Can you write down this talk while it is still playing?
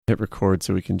hit record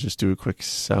so we can just do a quick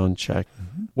sound check.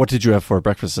 Mm-hmm. What did you have for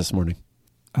breakfast this morning?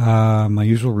 My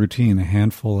usual routine, a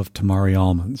handful of tamari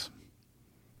almonds.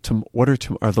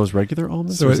 Are those regular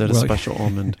almonds, or is that a special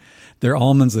almond? They're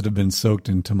almonds that have been soaked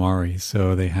in tamari,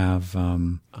 so they have,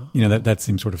 that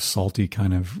same sort of salty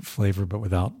kind of flavor, but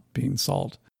without being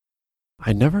salt.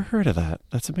 I never heard of that.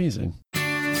 That's amazing.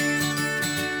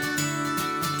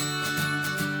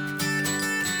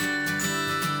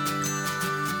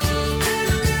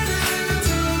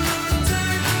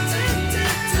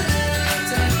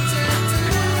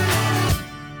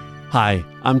 Hi,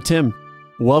 I'm Tim.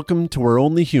 Welcome to We're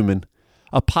Only Human,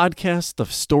 a podcast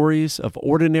of stories of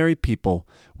ordinary people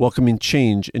welcoming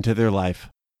change into their life.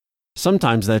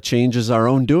 Sometimes that change is our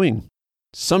own doing.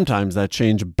 Sometimes that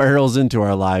change barrels into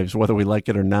our lives, whether we like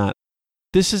it or not.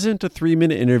 This isn't a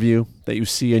 3-minute interview that you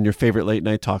see in your favorite late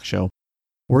night talk show.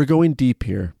 We're going deep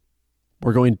here.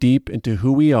 We're going deep into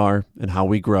who we are and how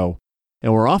we grow.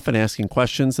 And we're often asking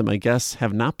questions that my guests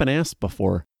have not been asked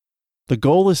before. The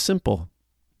goal is simple.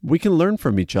 We can learn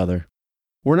from each other.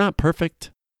 We're not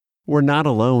perfect. We're not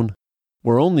alone.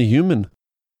 We're only human.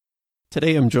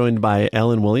 Today I'm joined by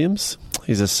Alan Williams.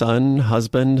 He's a son,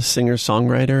 husband,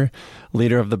 singer-songwriter,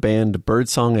 leader of the band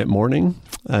Birdsong at Morning,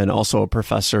 and also a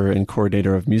professor and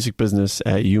coordinator of music business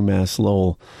at UMass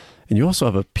Lowell. And you also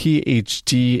have a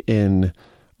PhD in,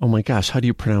 oh my gosh, how do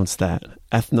you pronounce that?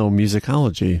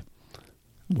 Ethnomusicology.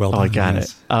 Well done. I got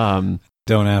it.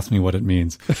 Don't ask me what it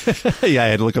means. Yeah, I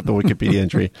had to look up the Wikipedia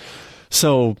entry.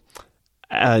 So,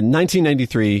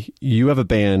 1993, you have a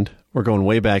band. We're going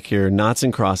way back here. Knots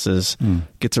and Crosses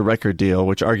gets a record deal,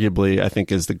 which arguably I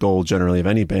think is the goal generally of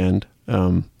any band.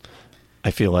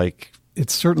 I feel like it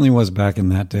certainly was back in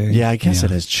that day. Yeah, I guess it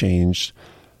has changed.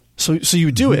 So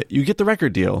you do it. You get the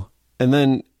record deal, and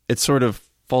then it sort of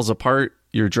falls apart.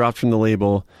 You're dropped from the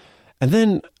label, and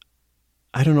then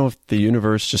I don't know if the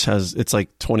universe just has. It's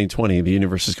like 2020. The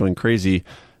universe is going crazy.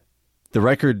 The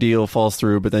record deal falls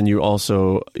through, but then you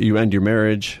end your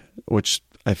marriage, which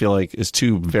I feel like is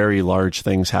two very large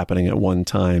things happening at one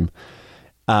time.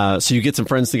 So you get some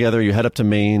friends together, you head up to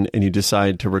Maine, and you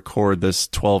decide to record this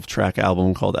 12-track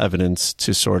album called Evidence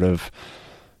to sort of,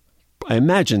 I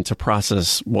imagine, to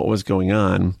process what was going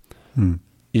on.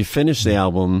 You finish the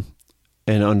album,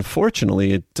 and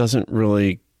unfortunately, it doesn't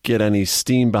really get any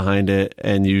steam behind it,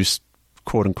 and you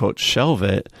quote-unquote shelve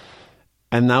it.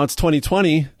 And now it's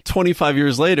 2020, 25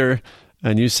 years later,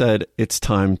 and you said it's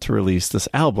time to release this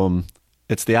album.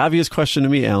 It's the obvious question to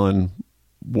me, Alan.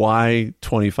 Why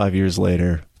 25 years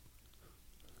later?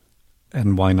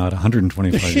 And why not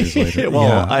 125 years later? Well,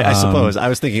 yeah, I suppose. I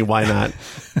was thinking, why not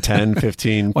 10,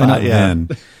 15? Why not then?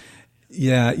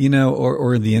 Yeah,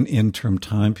 or the interim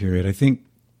time period.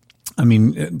 I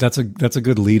mean, that's a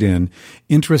good lead-in.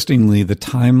 Interestingly, the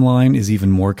timeline is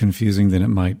even more confusing than it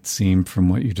might seem from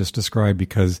what you just described,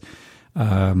 because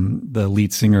the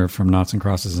lead singer from Knots and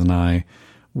Crosses and I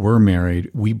were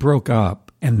married. We broke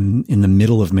up and in the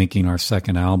middle of making our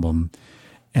second album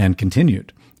and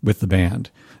continued with the band.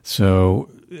 So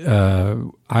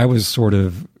I was sort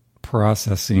of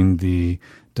processing the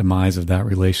demise of that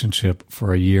relationship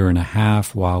for a year and a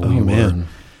half while we were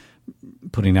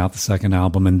putting out the second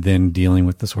album and then dealing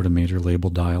with the sort of major label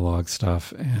dialogue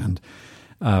stuff. And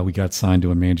we got signed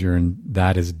to a major, and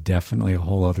that is definitely a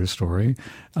whole other story.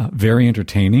 Very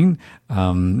entertaining,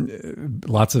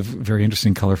 lots of very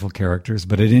interesting, colorful characters.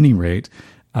 But at any rate,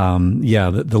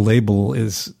 the label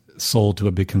is sold to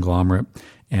a big conglomerate,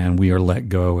 and we are let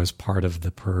go as part of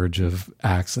the purge of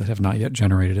acts that have not yet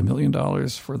generated $1 million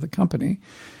for the company.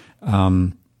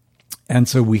 And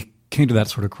so we came to that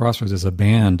sort of crossroads as a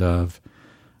band of,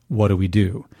 what do we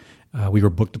do? We were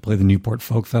booked to play the Newport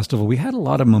Folk Festival. We had a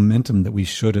lot of momentum that we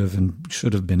should have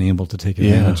been able to take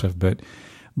advantage of.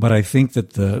 But I think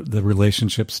that the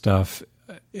relationship stuff,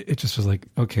 it just was like,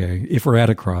 okay, if we're at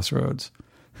a crossroads,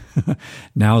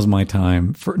 now's my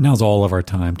time. Now's all of our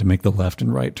time to make the left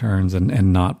and right turns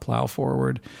and not plow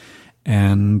forward.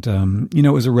 And it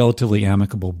was a relatively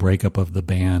amicable breakup of the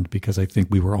band because I think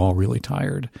we were all really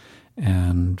tired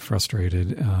and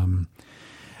frustrated.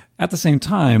 At the same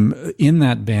time, in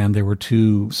that band, there were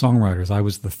two songwriters. I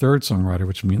was the third songwriter,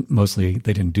 which mostly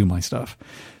they didn't do my stuff.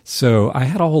 So I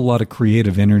had a whole lot of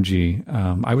creative energy.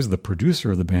 I was the producer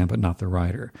of the band, but not the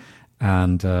writer.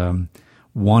 And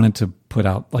wanted to put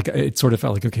out, it sort of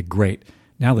felt like, okay, great.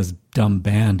 Now this dumb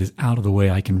band is out of the way.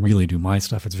 I can really do my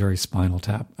stuff. It's very Spinal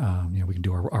Tap. We can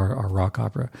do our rock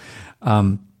opera.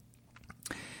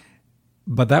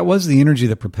 But that was the energy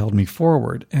that propelled me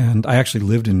forward. And I actually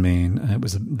lived in Maine.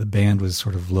 The band was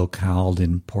sort of localed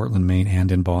in Portland, Maine,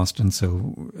 and in Boston,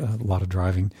 so a lot of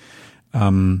driving.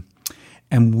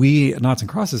 And we at Knots and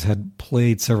Crosses had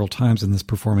played several times in this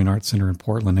Performing Arts Center in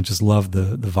Portland and just loved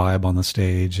the vibe on the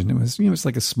stage. And it was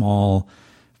like a small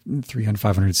 300,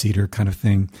 500 seater kind of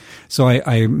thing. So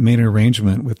I made an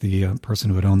arrangement with the person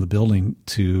who had owned the building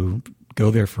to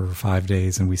go there for 5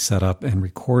 days, and we set up and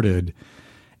recorded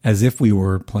as if we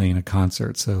were playing a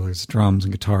concert. So there's drums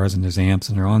and guitars and there's amps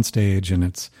and they're on stage, and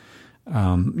it's,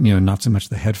 not so much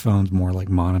the headphones, more like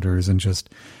monitors, and just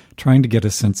trying to get a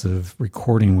sense of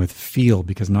recording with feel,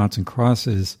 because Knots and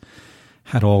Crosses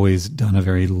had always done a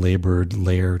very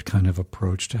layered kind of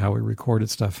approach to how we recorded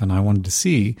stuff. And I wanted to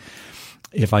see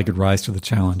if I could rise to the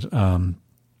challenge.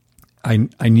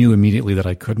 I knew immediately that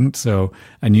I couldn't, so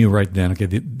I knew right then, okay,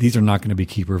 these are not going to be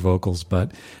keeper vocals,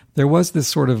 but there was this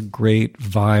sort of great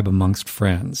vibe amongst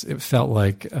friends. It felt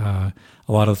like a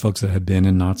lot of the folks that had been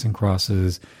in Knots and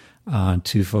Crosses,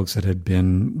 two folks that had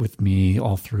been with me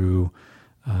all through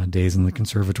days in the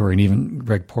conservatory, and even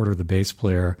Greg Porter, the bass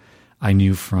player, I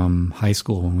knew from high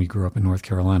school when we grew up in North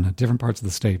Carolina, different parts of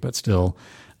the state, but still.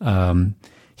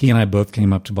 He and I both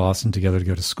came up to Boston together to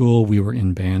go to school. We were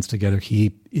in bands together.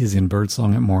 He is in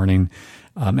Birdsong at Morning,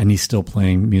 and he's still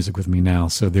playing music with me now.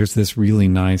 So there's this really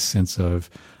nice sense of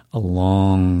a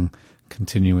long,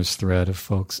 continuous thread of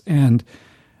folks. And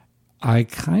I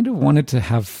kind of wanted to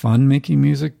have fun making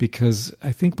music, because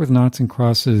I think with Knots and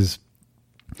Crosses,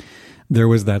 there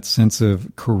was that sense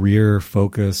of career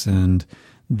focus, and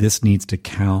this needs to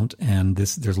count, and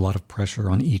there's a lot of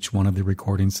pressure on each one of the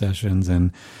recording sessions.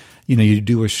 And you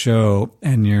do a show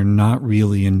and you're not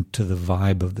really into the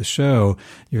vibe of the show.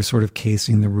 You're sort of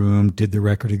casing the room. Did the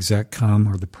record exec come,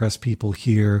 or the press people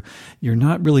here? You're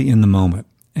not really in the moment.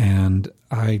 And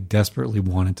I desperately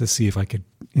wanted to see if I could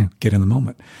get in the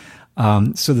moment.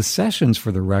 So the sessions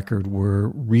for the record were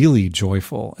really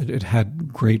joyful. It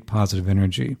had great positive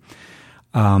energy.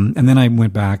 And then I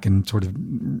went back and sort of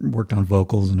worked on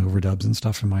vocals and overdubs and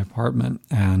stuff in my apartment,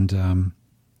 and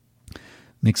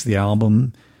mixed the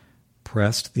album,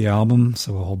 pressed the album,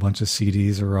 so a whole bunch of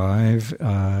CDs arrive,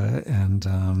 and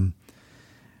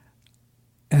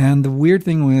the weird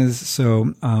thing was,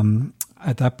 so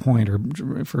at that point, or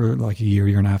for like a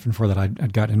year and a half before that,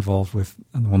 I'd got involved with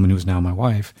the woman who is now my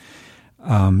wife,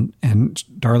 and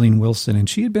Darlene Wilson, and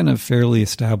she had been a fairly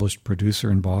established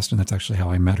producer in Boston. That's actually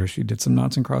how I met her. She did some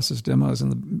Knots and Crosses demos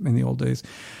in the old days.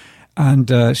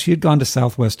 And she had gone to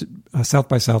South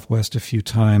by Southwest a few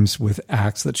times with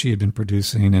acts that she had been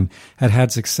producing, and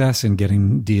had success in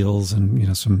getting deals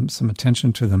and some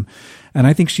attention to them. And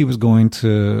I think she was going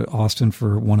to Austin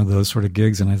for one of those sort of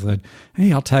gigs, and I said,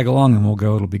 "Hey, I'll tag along and we'll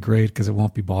go. It'll be great because it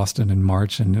won't be Boston in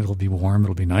March and it'll be warm.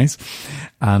 It'll be nice."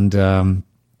 And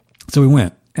so we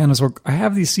went, and I was like, "I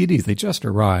have these CDs. They just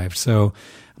arrived." So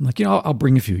I'm like, I'll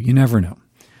bring a few. You never know.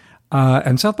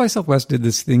 And South by Southwest did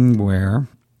this thing where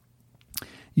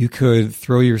you could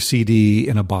throw your CD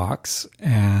in a box,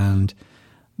 and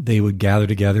they would gather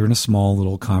together in a small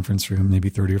little conference room, maybe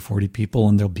 30 or 40 people,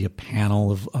 and there'll be a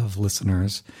panel of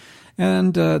listeners.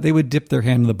 And they would dip their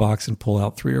hand in the box and pull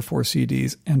out 3 or 4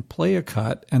 CDs and play a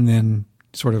cut and then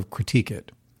sort of critique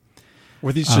it.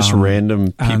 Were these just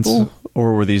random people,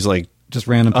 or were these like just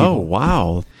random people? Oh,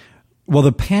 wow. Well,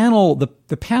 the panel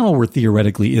were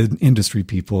theoretically industry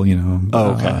people,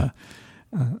 Oh, okay.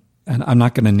 And I'm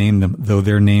not going to name them, though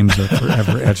their names are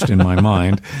forever etched in my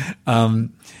mind.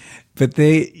 But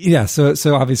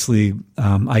so obviously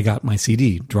I got my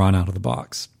CD drawn out of the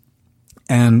box.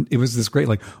 And it was this great,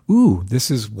 like, ooh,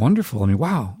 this is wonderful. I mean,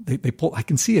 wow, they pulled, I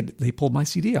can see it. They pulled my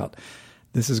CD out.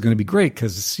 This is going to be great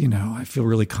because, I feel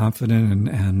really confident.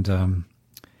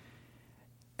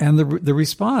 And the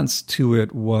response to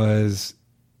it was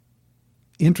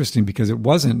interesting because it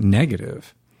wasn't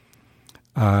negative.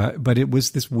 But it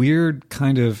was this weird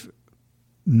kind of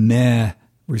meh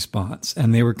response.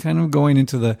 And they were kind of going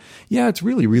into it's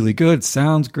really, really good. It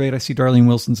sounds great. I see Darlene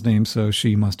Wilson's name, so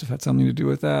she must have had something to do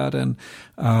with that. And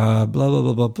blah, blah,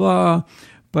 blah, blah, blah.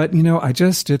 But,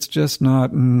 it's just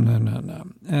not, no.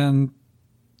 And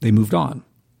they moved on.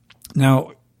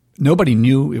 Now, nobody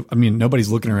knew. I mean, nobody's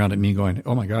looking around at me going,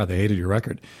 "Oh my God, they hated your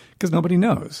record," because nobody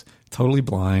knows. Totally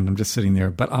blind. I'm just sitting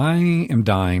there, but I am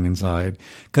dying inside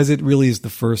because it really is the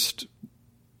first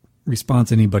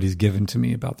response anybody's given to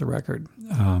me about the record,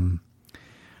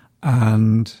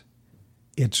 and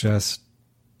it just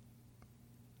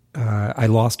I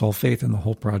lost all faith in the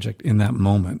whole project in that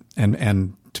moment,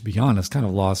 and to be honest, kind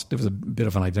of lost. It was a bit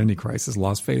of an identity crisis.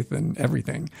 Lost faith in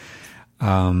everything.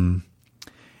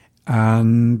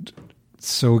 And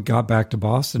so got back to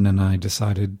Boston, and I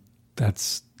decided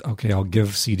that's okay. I'll give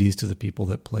CDs to the people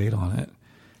that played on it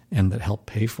and that helped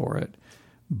pay for it,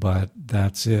 but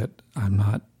that's it. I'm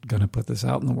not going to put this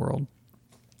out in the world.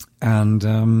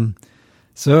 And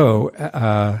so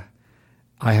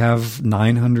I have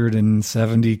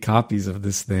 970 copies of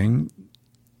this thing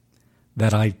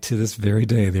that I, to this very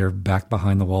day, they're back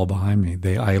behind the wall behind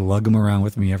me. I lug them around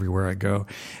with me everywhere I go,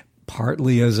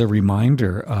 partly as a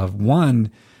reminder of, one,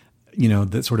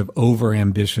 that sort of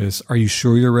over-ambitious, are you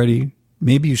sure you're ready?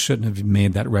 Maybe you shouldn't have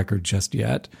made that record just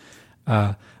yet.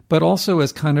 But also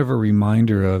as kind of a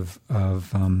reminder of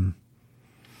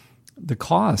the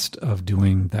cost of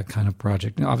doing that kind of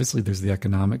project. Now, obviously, there's the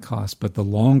economic cost, but the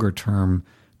longer-term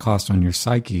cost on your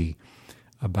psyche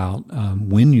about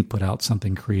when you put out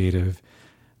something creative,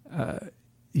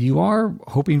 you are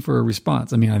hoping for a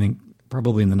response. I mean, I think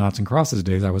probably in the Noughts and Crosses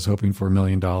days, I was hoping for $1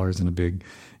 million and a big,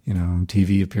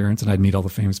 TV appearance, and I'd meet all the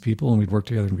famous people, and we'd work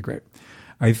together and it'd be great.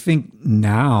 I think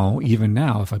even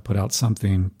now, if I put out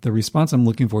something, the response I'm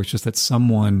looking for is just that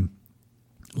someone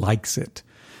likes it.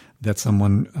 That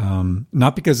someone,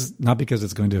 not because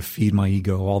it's going to feed my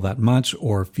ego all that much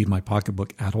or feed my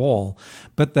pocketbook at all,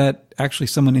 but that actually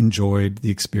someone enjoyed the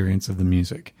experience of the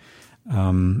music.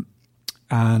 And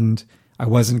I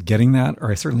wasn't getting that,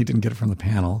 or I certainly didn't get it from the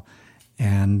panel.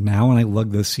 And now when I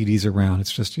lug those CDs around,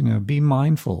 it's just, be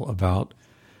mindful about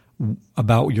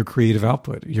your creative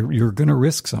output. You're going to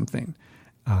risk something.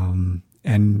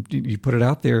 And you put it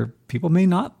out there, people may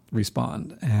not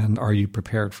respond. And are you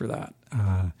prepared for that?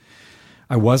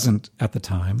 I wasn't at the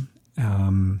time.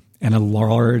 And a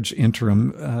large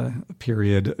interim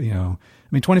period,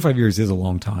 25 years is a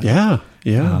long time. Yeah,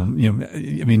 yeah.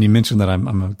 You mentioned that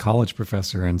I'm a college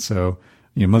professor, and so,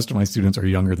 most of my students are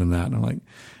younger than that. And I'm like,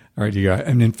 all right,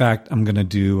 and in fact, I'm going to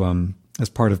do, as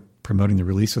part of promoting the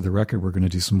release of the record, we're going to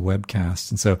do some webcasts.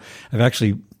 And so I've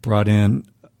actually brought in,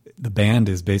 the band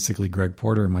is basically Greg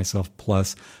Porter and myself,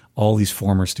 plus all these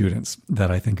former students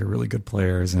that I think are really good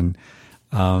players. And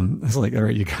it's like, all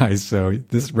right, you guys, so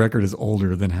this record is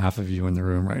older than half of you in the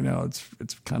room right now. It's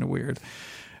kind of weird,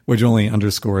 which only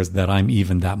underscores that I'm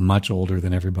even that much older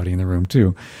than everybody in the room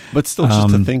too. But still, just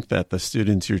to think that the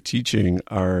students you're teaching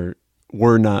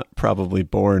were not probably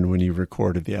born when you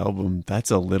recorded the album,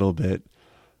 that's a little bit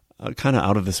kind of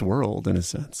out of this world in a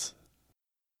sense.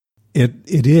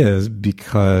 It is,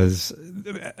 because,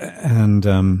 and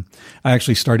I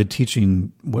actually started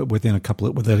teaching within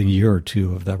a year or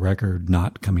two of that record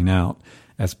not coming out,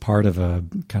 as part of a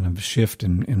kind of shift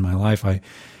in my life.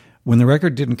 When the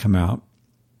record didn't come out,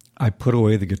 I put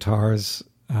away the guitars,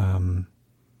 and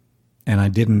I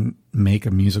didn't make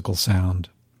a musical sound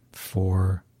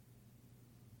for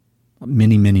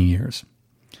many, many years.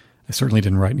 I certainly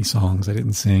didn't write any songs. I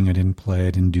didn't sing. I didn't play.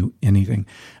 I didn't do anything.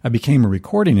 I became a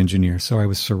recording engineer, so I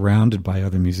was surrounded by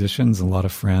other musicians, a lot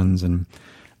of friends, and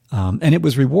it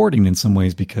was rewarding in some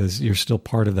ways because you're still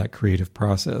part of that creative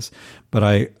process. But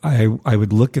I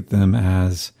would look at them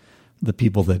as the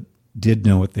people that did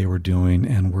know what they were doing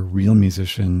and were real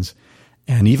musicians.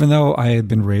 And even though I had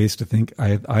been raised to think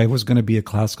I was going to be a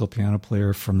classical piano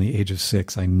player from the age of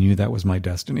 6, I knew that was my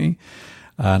destiny.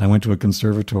 And I went to a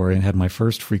conservatory and had my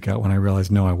first freak out when I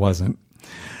realized, no, I wasn't.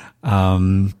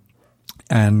 And,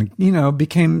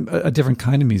 became a different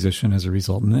kind of musician as a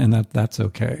result. And that's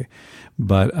okay.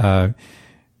 But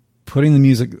putting the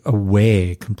music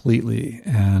away completely.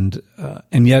 And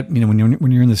yet, when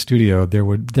you're in the studio, there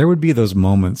would be those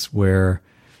moments where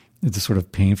it's a sort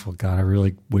of painful, God, I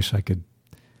really wish I could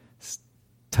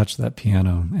touch that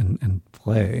piano and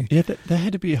play. Yeah, that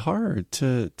had to be hard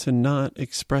to not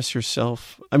express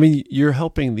yourself. I mean, you're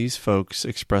helping these folks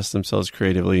express themselves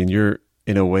creatively, and you're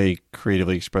in a way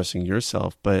creatively expressing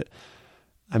yourself. But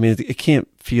I mean, it can't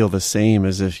feel the same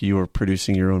as if you were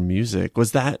producing your own music.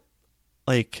 Was that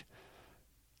like,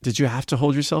 did you have to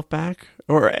hold yourself back?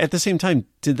 Or at the same time,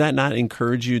 did that not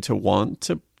encourage you to want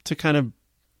to kind of,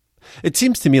 it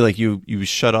seems to me like you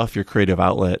shut off your creative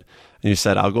outlet and you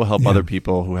said, I'll go help other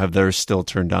people who have theirs still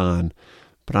turned on,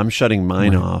 but I'm shutting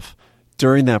mine off.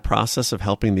 During that process of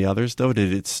helping the others, though,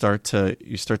 did you start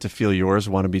to feel yours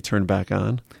want to be turned back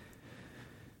on?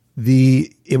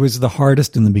 It was the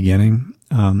hardest in the beginning.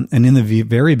 And in the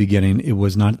very beginning, it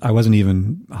was not, I wasn't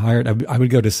even hired. I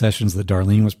would go to sessions that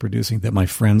Darlene was producing that my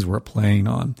friends were playing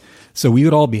on. So we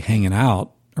would all be hanging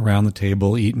out around the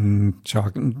table, eating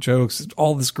chocolate jokes,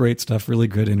 all this great stuff, really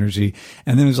good energy.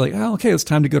 And then it was like, oh, okay, it's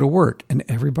time to go to work. And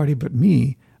everybody but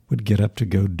me would get up to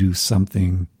go do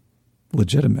something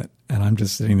legitimate. And I'm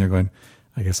just sitting there going,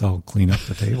 I guess I'll clean up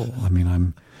the table. I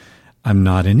mean, I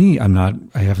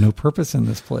have no purpose in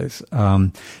this place.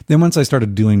 Then once I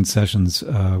started doing sessions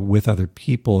with other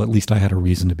people, at least I had a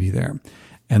reason to be there.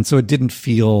 And so it didn't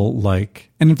feel like,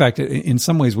 and in fact, in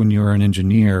some ways, when you're an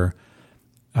engineer,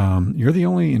 You're the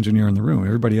only engineer in the room.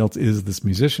 Everybody else is this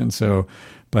musician. So,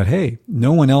 but hey,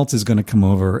 no one else is going to come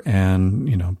over and,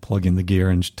 plug in the gear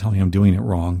and tell me I'm doing it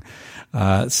wrong.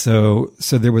 So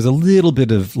there was a little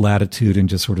bit of latitude and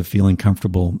just sort of feeling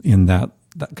comfortable in that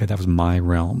was my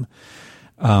realm.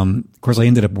 Of course, I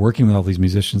ended up working with all these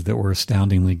musicians that were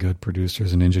astoundingly good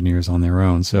producers and engineers on their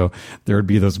own. So there would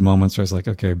be those moments where I was like,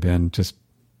 okay, Ben, just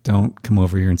don't come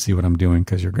over here and see what I'm doing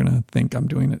because you're going to think I'm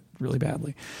doing it really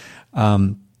badly.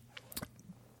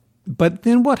 But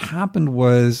then what happened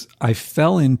was I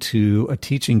fell into a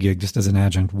teaching gig just as an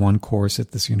adjunct, one course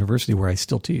at this university where I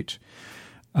still teach.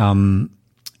 And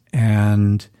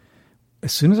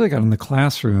as soon as I got in the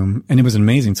classroom, and it was an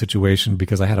amazing situation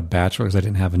because I had a bachelor's, I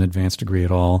didn't have an advanced degree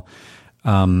at all.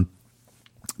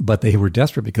 But they were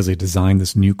desperate because they designed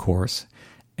this new course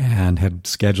and had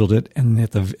scheduled it and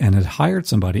had hired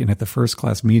somebody. And at the first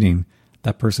class meeting,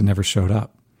 that person never showed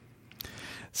up.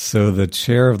 So the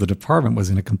chair of the department was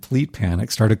in a complete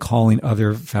panic, started calling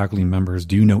other faculty members,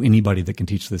 do you know anybody that can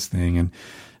teach this thing? And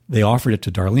they offered it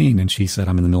to Darlene, and she said,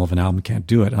 I'm in the middle of an album, can't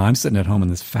do it. And I'm sitting at home in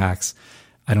this fax.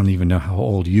 I don't even know how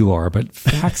old you are, but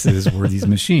faxes were these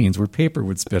machines where paper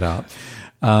would spit out.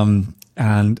 And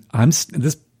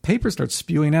this paper starts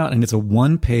spewing out, and it's a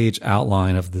 1-page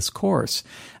outline of this course.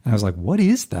 And I was like, what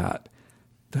is that?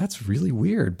 That's really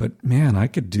weird, but man, I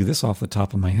could do this off the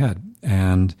top of my head.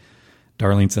 And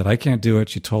Darlene said, I can't do it.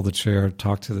 She told the chair,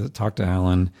 talk to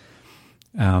Alan.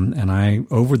 And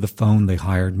over the phone, they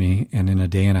hired me. And in a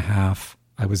day and a half,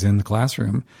 I was in the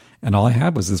classroom, and all I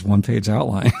had was this 1-page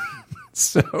outline.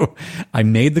 So I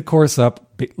made the course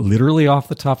up literally off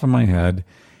the top of my head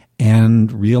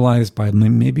and realized by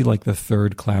maybe like the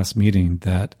third class meeting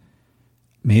that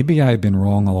maybe I had been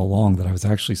wrong all along, that I was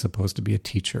actually supposed to be a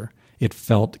teacher. It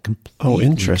felt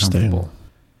completely comfortable.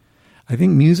 I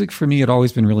think music for me had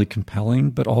always been really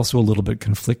compelling, but also a little bit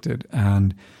conflicted.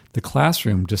 And the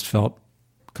classroom just felt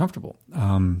comfortable.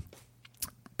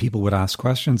 People would ask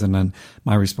questions, and then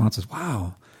my response was,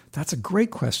 wow, that's a great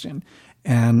question.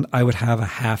 And I would have a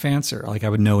half answer. Like I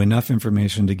would know enough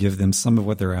information to give them some of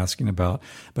what they're asking about,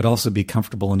 but also be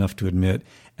comfortable enough to admit,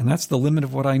 and that's the limit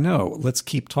of what I know. Let's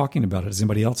keep talking about it. Does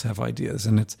anybody else have ideas?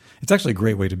 And it's actually a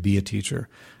great way to be a teacher,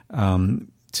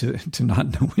 to not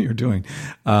know what you're doing.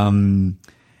 And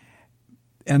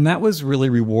that was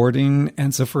really rewarding.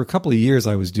 And so for a couple of years,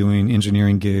 I was doing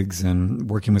engineering gigs and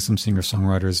working with some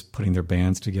singer-songwriters, putting their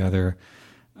bands together,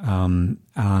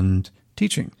 and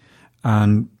teaching.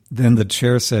 And then the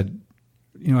chair said,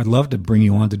 I'd love to bring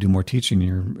you on to do more teaching.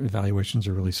 Your evaluations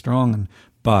are really strong,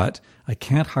 but I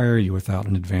can't hire you without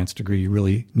an advanced degree. You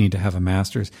really need to have a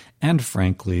master's. And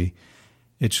frankly,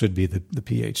 it should be the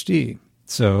PhD.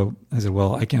 So I said,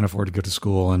 well, I can't afford to go to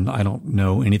school, and I don't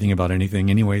know anything about anything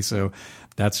anyway, so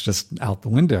that's just out the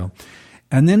window.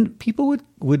 And then people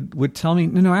would tell me,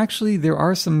 no, actually, there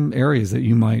are some areas that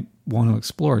you might want to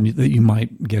explore and that you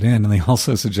might get in. And they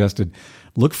also suggested,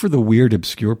 look for the weird,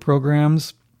 obscure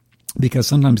programs, because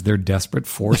sometimes they're desperate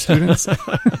for students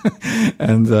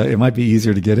and it might be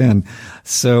easier to get in.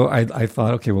 So I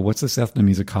thought, okay, well, what's this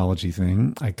ethnomusicology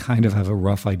thing? I kind of have a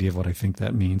rough idea of what I think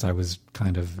that means. I was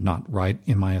kind of not right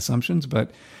in my assumptions,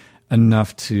 but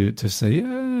enough to say, yeah,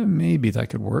 maybe that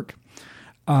could work.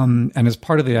 And as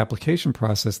part of the application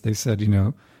process, they said,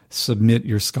 submit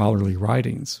your scholarly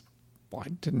writings. Well, I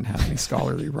didn't have any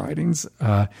scholarly writings,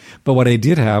 but what I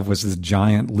did have was this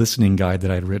giant listening guide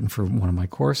that I'd written for one of my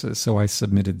courses. So I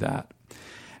submitted that.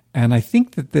 And I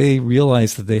think that they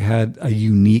realized that they had a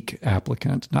unique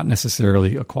applicant, not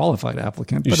necessarily a qualified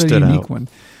applicant, but a unique one.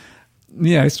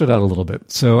 Yeah, I stood out a little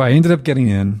bit. So I ended up getting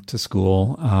into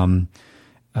school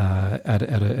at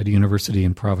a university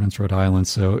in Providence, Rhode Island.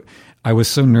 So I was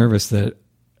so nervous that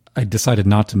I decided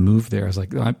not to move there. I was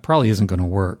like, it probably isn't going to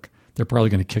work. They're probably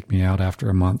going to kick me out after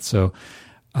a month. So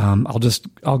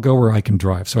I'll go where I can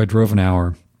drive. So I drove an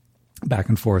hour back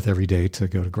and forth every day to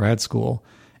go to grad school.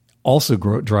 Also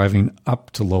driving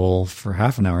up to Lowell for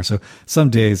half an hour. So some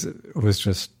days it was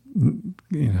just,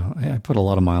 I put a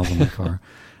lot of miles on my car.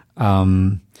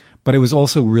 But it was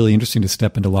also really interesting to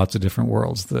step into lots of different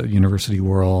worlds. The university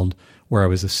world where I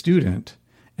was a student,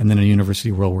 and then a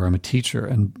university world where I'm a teacher.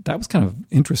 And that was kind of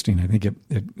interesting. I think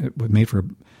it made for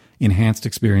enhanced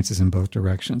experiences in both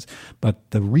directions. But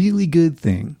the really good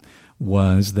thing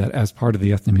was that as part of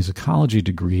the ethnomusicology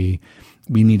degree,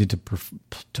 we needed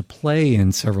to play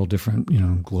in several different,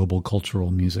 global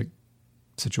cultural music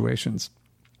situations.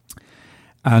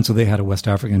 And so they had a West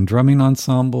African drumming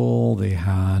ensemble. They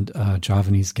had a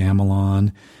Javanese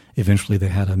gamelan. Eventually they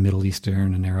had a Middle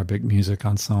Eastern and Arabic music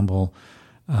ensemble.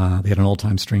 They had an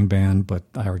old-time string band, but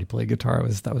I already played guitar.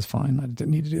 That was fine. I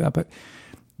didn't need to do that. But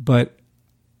But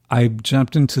I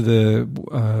jumped into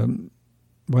the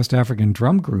West African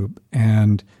drum group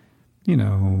and,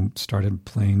 started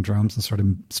playing drums and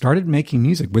started making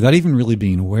music without even really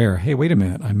being aware. Hey, wait a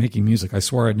minute, I'm making music. I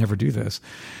swore I'd never do this.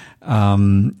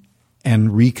 And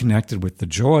reconnected with the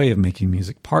joy of making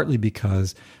music, partly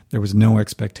because there was no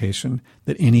expectation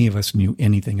that any of us knew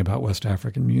anything about West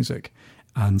African music.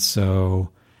 And so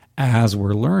as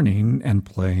we're learning and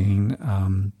playing,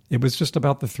 it was just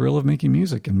about the thrill of making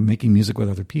music and making music with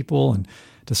other people and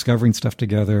discovering stuff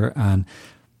together. And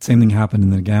same thing happened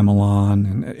in the gamelan.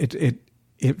 And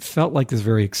it felt like this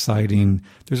very exciting,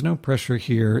 there's no pressure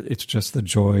here. It's just the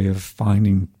joy of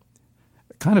finding,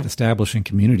 kind of establishing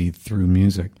community through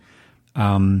music.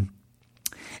 And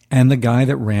the guy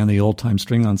that ran the Old Time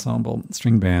String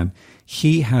Band,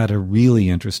 he had a really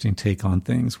interesting take on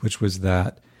things, which was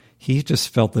that he just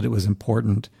felt that it was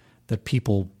important that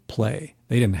people play.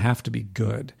 They didn't have to be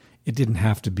good. It didn't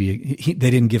have to be,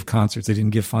 they didn't give concerts. They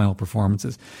didn't give final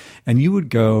performances. And you would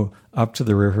go up to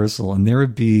the rehearsal and there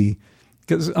would be,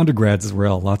 because undergrads as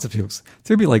well, lots of people,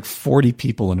 there'd be like 40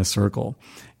 people in a circle.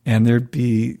 And there'd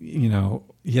be,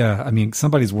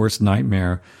 somebody's worst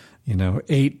nightmare,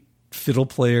 8 fiddle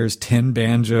players, 10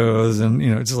 banjos, and,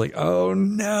 it's just like, oh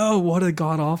no, what a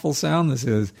god-awful sound this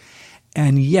is.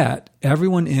 And yet,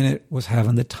 everyone in it was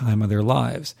having the time of their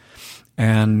lives.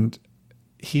 And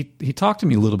he talked to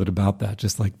me a little bit about that,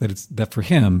 just like that for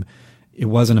him, it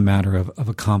wasn't a matter of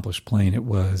accomplished playing. It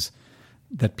was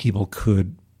that people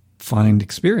could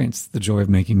experience the joy of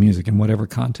making music in whatever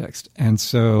context. And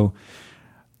so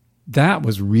that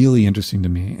was really interesting to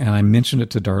me. And I mentioned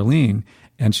it to Darlene,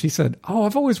 and she said, oh,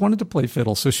 I've always wanted to play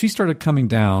fiddle. So she started coming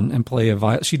down and play a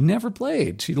violin. She'd never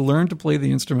played. She learned to play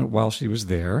the instrument while she was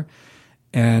there.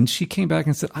 And she came back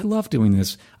and said, I love doing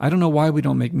this. I don't know why we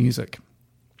don't make music.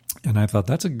 And I thought,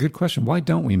 that's a good question. Why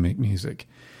don't we make music?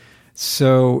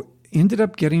 So ended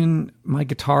up getting my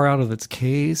guitar out of its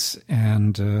case,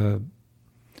 and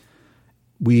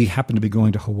we happened to be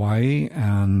going to Hawaii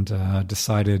and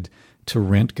decided to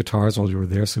rent guitars while we were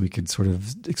there so we could sort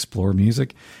of explore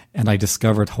music. And I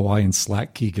discovered Hawaiian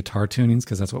slack key guitar tunings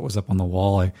because that's what was up on the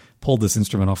wall. I pulled this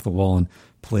instrument off the wall and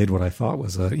played what I thought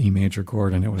was an E major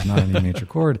chord, and it was not an E major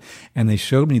chord. And they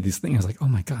showed me these things. I was like, oh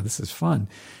my God, this is fun.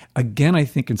 Again, I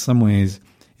think in some ways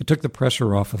it took the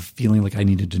pressure off of feeling like I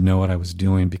needed to know what I was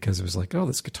doing, because it was like, oh,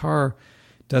 this guitar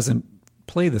doesn't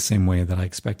play the same way that I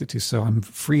expect it to, so I'm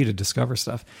free to discover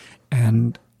stuff.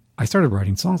 And I started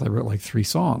writing songs. I wrote like 3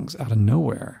 songs out of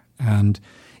nowhere. And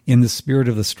in the spirit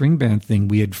of the string band thing,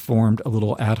 we had formed a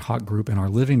little ad hoc group in our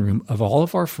living room of all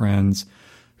of our friends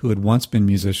who had once been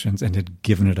musicians and had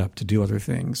given it up to do other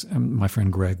things. And my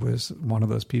friend Greg was one of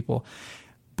those people.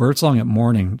 Birdsong at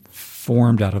Morning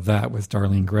formed out of that, with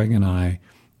Darlene, Greg, and I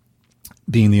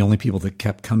being the only people that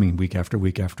kept coming week after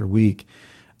week after week.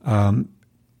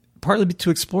 Partly to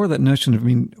explore that notion of,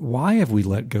 why have we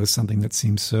let go something that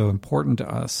seems so important to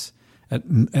us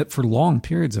for long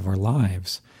periods of our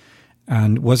lives?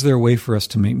 And was there a way for us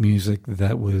to make music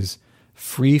that was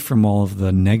free from all of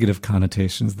the negative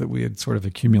connotations that we had sort of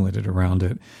accumulated around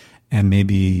it, and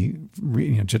maybe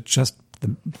just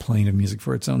the playing of music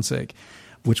for its own sake,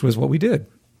 which was what we did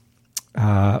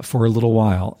for a little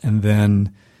while. And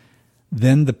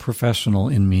then the professional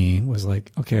in me was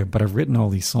like, okay, but I've written all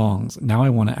these songs. Now I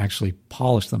want to actually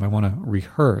polish them. I want to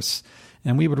rehearse.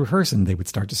 And we would rehearse and they would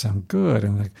start to sound good.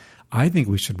 And like, I think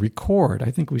we should record.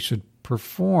 I think we should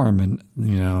perform. And,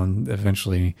 and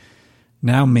eventually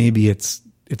now maybe it's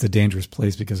a dangerous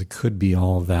place, because it could be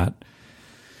all of that.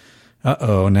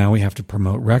 Now we have to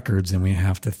promote records and we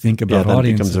have to think about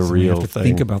audiences. Becomes a real we have to thing.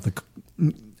 Think about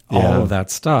all of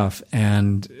that stuff.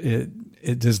 And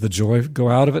it does the joy go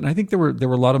out of it? And I think there were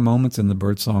a lot of moments in the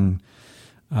Birdsong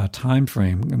time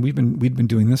frame, and we'd been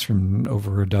doing this for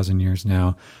over a dozen years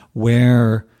now,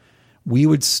 where we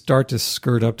would start to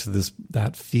skirt up to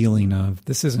that feeling of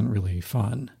this isn't really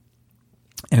fun,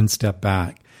 and step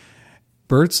back.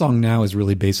 Birdsong now is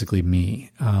really basically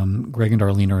me. Greg and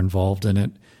Darlene are involved in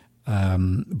it,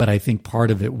 but I think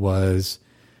part of it was,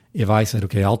 if I said,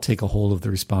 okay, I'll take a hold of the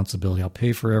responsibility, I'll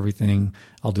pay for everything,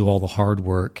 I'll do all the hard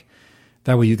work.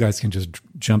 That way you guys can just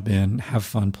jump in, have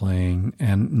fun playing,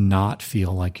 and not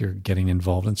feel like you're getting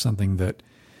involved in something that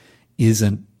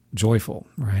isn't joyful,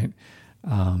 right?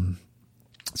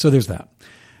 So there's that.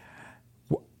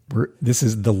 This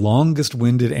is the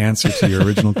longest-winded answer to your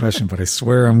original question, but I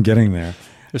swear I'm getting there.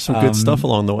 There's some good stuff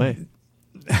along the way.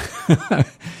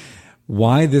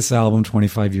 Why this album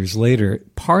 25 years later?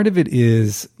 Part of it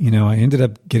is, I ended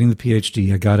up getting the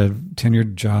PhD. I got a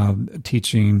tenured job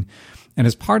teaching. And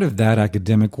as part of that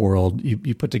academic world,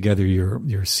 you put together your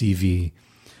CV.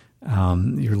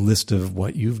 your list of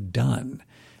what you've done,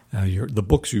 the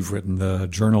books you've written, the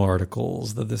journal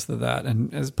articles, the this, the that.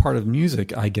 And as part of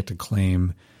music, I get to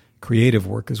claim creative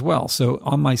work as well. So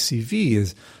on my CV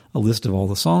is a list of all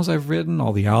the songs I've written,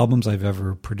 all the albums I've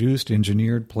ever produced,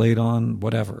 engineered, played on,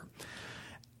 whatever.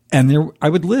 And I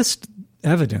would list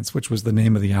Evidence, which was the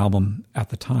name of the album at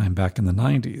the time, back in the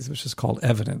 90s, which is called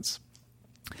Evidence.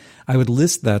 I would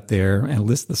list that there and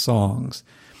list the songs.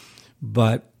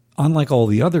 But unlike all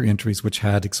the other entries, which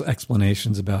had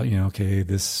explanations about, okay,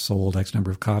 this sold X number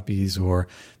of copies, or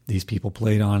these people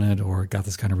played on it, or got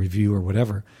this kind of review, or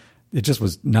whatever, it just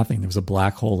was nothing. There was a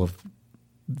black hole of,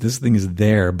 this thing is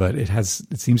there, but it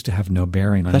seems to have no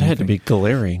bearing on that. Anything. Had to be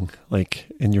glaring, like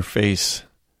in your face.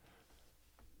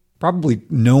 Probably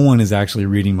no one is actually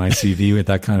reading my CV with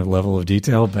that kind of level of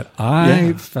detail, but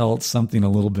I felt something a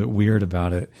little bit weird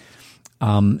about it.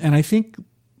 And I think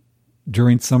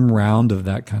during some round of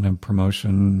that kind of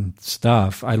promotion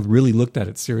stuff, I really looked at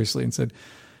it seriously and said,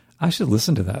 I should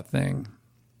listen to that thing.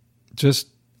 Just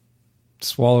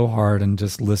swallow hard and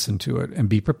just listen to it and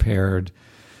be prepared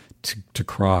to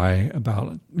cry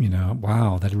about,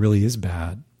 wow, that really is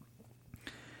bad.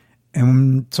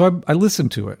 And so I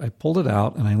listened to it. I pulled it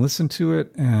out and I listened to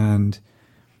it, and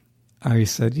I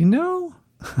said,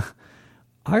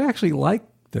 I actually like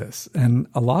this. And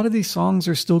a lot of these songs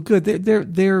are still good.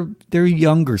 They're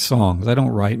younger songs. I don't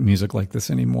write music like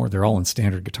this anymore. They're all in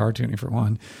standard guitar tuning, for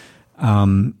one.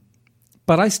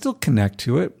 But I still connect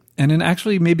to it, and then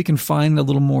actually maybe can find a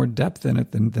little more depth in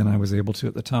it than I was able to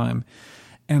at the time.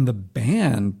 And the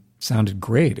band sounded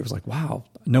great. It was like, wow,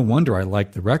 no wonder I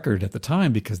liked the record at the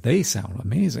time, because they sound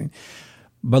amazing.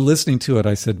 But listening to it,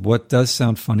 I said, what does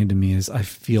sound funny to me is I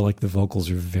feel like the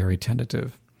vocals are very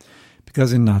tentative.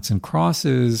 Because in Noughts and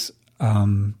Crosses,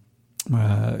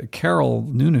 Carol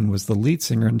Noonan was the lead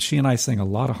singer, and she and I sang a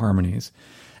lot of harmonies.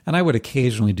 And I would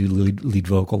occasionally do lead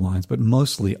vocal lines, but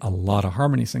mostly a lot of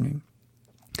harmony singing.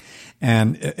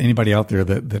 And anybody out there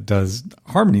that does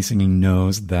harmony singing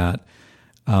knows that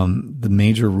the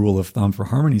major rule of thumb for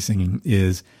harmony singing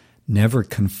is never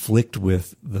conflict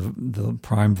with the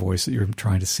prime voice that you're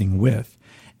trying to sing with.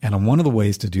 And one of the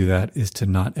ways to do that is to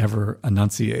not ever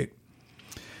enunciate.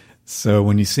 So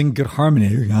when you sing good harmony,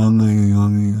 because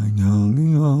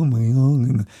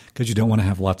you don't want to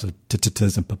have lots of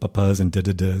t-t-ts and p-p-ps and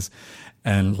d-d-ds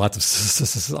and lots of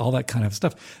s-s-s, all that kind of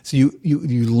stuff. So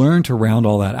you learn to round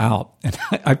all that out. And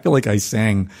I feel like I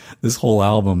sang this whole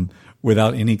album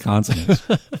without any consonants.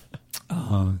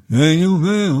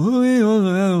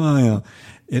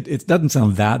 It doesn't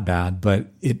sound that bad, but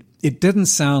it didn't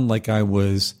sound like I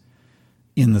was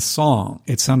in the song.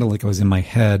 It sounded like I was in my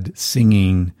head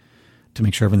singing to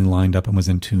make sure everything lined up and was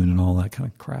in tune and all that kind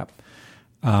of crap.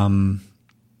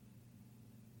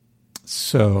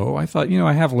 So I thought,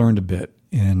 I have learned a bit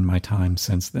in my time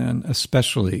since then,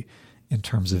 especially in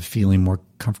terms of feeling more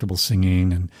comfortable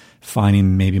singing and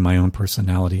finding maybe my own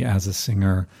personality as a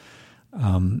singer.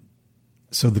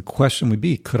 So the question would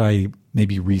be, could I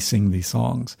maybe re-sing these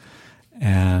songs?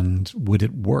 And would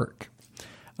it work?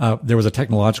 There was a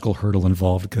technological hurdle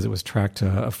involved because it was tracked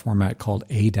to a format called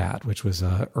ADAT, which was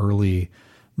an early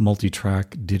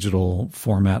multi-track digital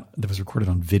format that was recorded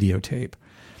on videotape.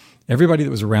 Everybody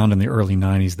that was around in the early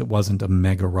 90s that wasn't a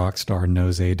mega rock star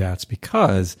knows ADATs,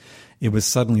 because it was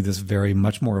suddenly this very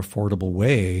much more affordable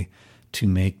way to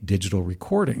make digital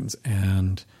recordings.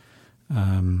 And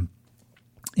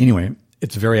anyway,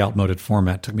 it's a very outmoded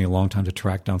format. It took me a long time to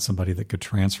track down somebody that could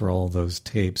transfer all those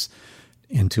tapes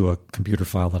into a computer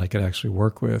file that I could actually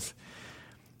work with.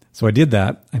 So I did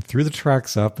that. I threw the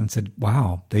tracks up and said,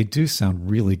 wow, they do sound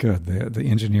really good. The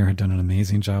engineer had done an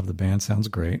amazing job. The band sounds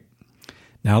great.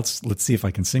 Now let's see if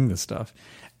I can sing this stuff.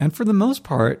 And for the most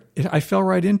part, I fell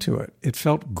right into it. It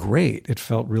felt great. It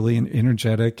felt really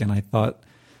energetic. And I thought,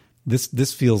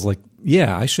 this feels like,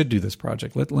 yeah, I should do this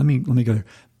project. Let me go there.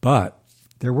 But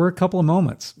there were a couple of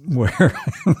moments where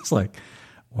I was like,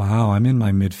 wow, I'm in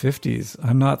my mid-50s.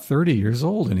 I'm not 30 years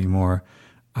old anymore.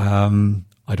 I'm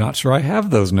not sure I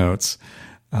have those notes.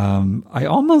 I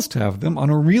almost have them. On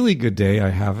a really good day, I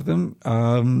have them.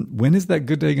 When is that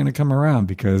good day going to come around?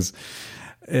 Because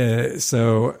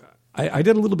so I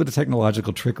did a little bit of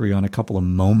technological trickery on a couple of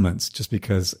moments just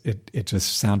because it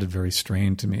just sounded very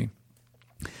strained to me.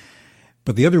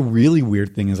 But the other really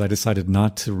weird thing is I decided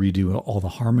not to redo all the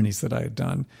harmonies that I had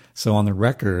done. So on the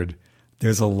record,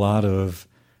 there's a lot of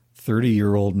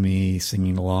 30-year-old me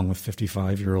singing along with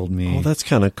 55-year-old me. Oh, that's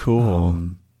kind of cool.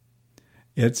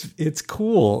 It's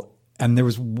cool. And there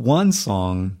was one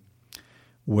song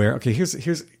where, okay,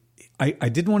 here's I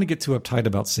didn't want to get too uptight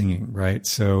about singing, right?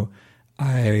 So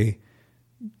I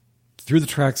threw the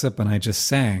tracks up and I just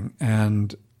sang.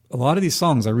 And a lot of these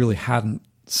songs I really hadn't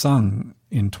sung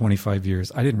in 25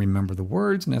 years. I didn't remember the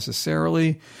words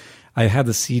necessarily. I had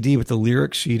the CD with the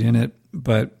lyric sheet in it,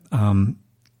 but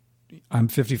I'm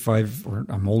 55, or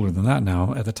I'm older than that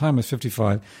now. At the time I was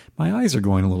 55, my eyes are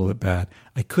going a little bit bad.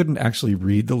 I couldn't actually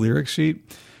read the lyric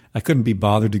sheet. I couldn't be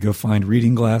bothered to go find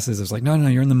reading glasses. I was like, no,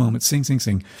 you're in the moment. Sing, sing,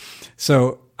 sing.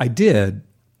 So I did.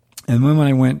 And then when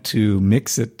I went to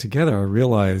mix it together, I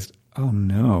realized, oh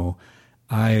no,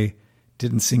 I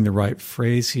didn't sing the right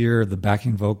phrase here. The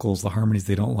backing vocals, the harmonies,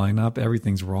 they don't line up.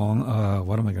 Everything's wrong.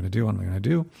 What am I going to do? What am I going to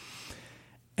do?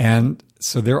 And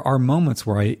so there are moments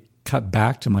where I cut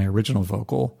back to my original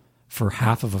vocal for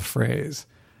half of a phrase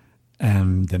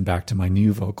and then back to my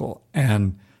new vocal.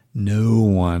 And no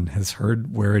one has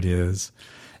heard where it is.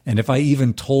 And if I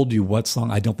even told you what song,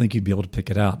 I don't think you'd be able to pick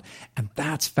it out. And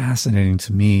that's fascinating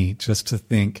to me, just to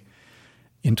think,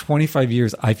 in 25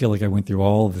 years, I feel like I went through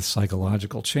all of this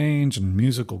psychological change and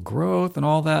musical growth and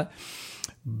all that.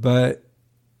 But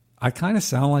I kind of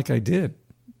sound like I did.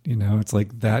 It's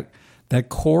like that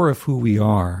core of who we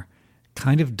are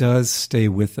kind of does stay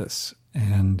with us.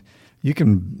 And you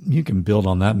can build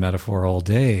on that metaphor all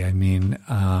day. I mean,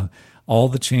 all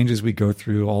the changes we go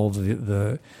through, all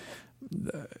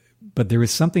but there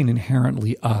is something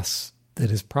inherently us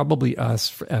that is probably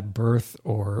us at birth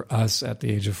or us at the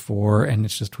age of 4, and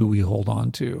it's just who we hold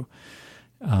on to.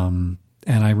 And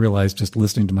I realized, just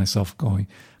listening to myself, going,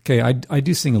 okay, I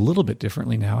do sing a little bit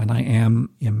differently now, and I am,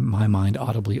 in my mind,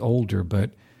 audibly older,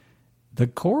 but the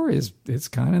core it's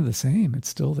kind of the same. It's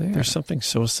still there. There's something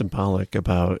so symbolic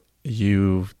about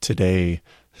you today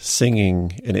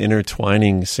singing and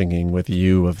intertwining singing with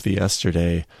you of the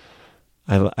yesterday.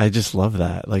 I just love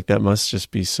that. Like, that must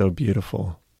just be so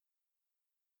beautiful.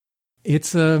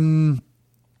 It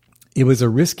was a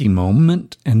risky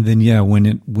moment, and then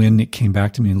when it came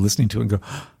back to me and listening to it and go,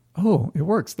 oh, it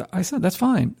works. I said that's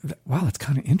fine. Wow, that's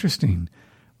kind of interesting.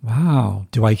 Wow,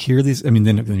 do I hear these? I mean,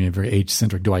 then you're very age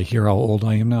centric. Do I hear how old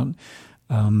I am now?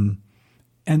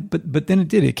 But then it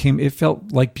did. It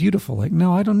felt like beautiful. Like,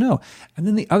 no, I don't know. And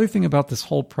then the other thing about this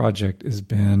whole project has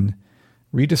been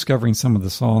rediscovering some of the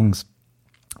songs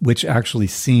which actually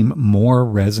seem more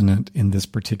resonant in this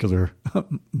particular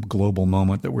global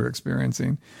moment that we're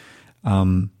experiencing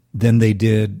than they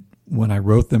did when I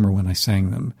wrote them or when I sang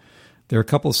them. There are a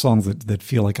couple of songs that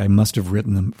feel like I must have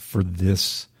written them for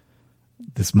this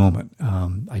moment.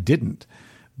 I didn't.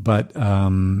 But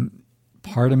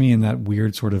part of me, in that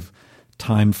weird sort of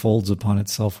time folds upon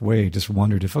itself way, just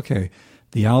wondered if, okay,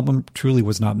 the album truly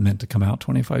was not meant to come out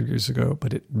 25 years ago,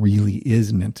 but it really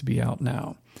is meant to be out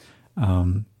now.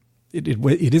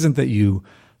 It isn't that you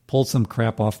pulled some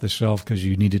crap off the shelf because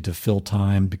you needed to fill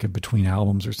time between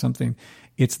albums or something.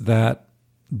 It's that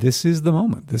this is the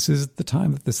moment. This is the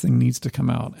time that this thing needs to come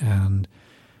out. And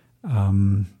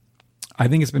I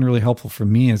think it's been really helpful for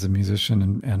me as a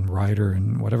musician and writer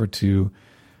and whatever to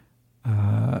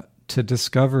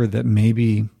discover that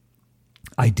maybe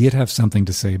I did have something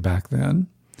to say back then,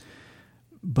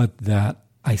 but that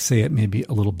I say it maybe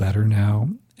a little better now,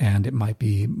 and it might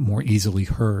be more easily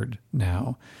heard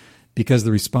now, because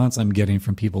the response I'm getting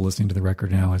from people listening to the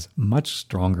record now is much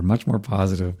stronger, much more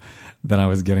positive than I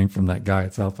was getting from that guy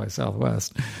at South by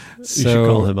Southwest. You should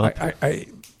call him up.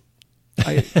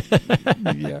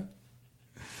 Yeah.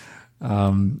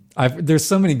 There's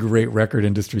so many great record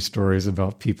industry stories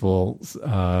about people,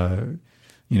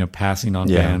 passing on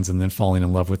bands and then falling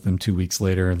in love with them 2 weeks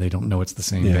later, and they don't know it's the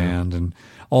same band, and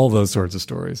all those sorts of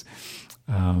stories.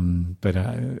 But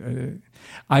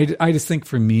I just think,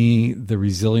 for me, the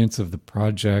resilience of the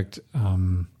project,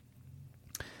 and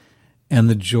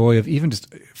the joy of even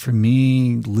just, for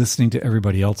me, listening to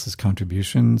everybody else's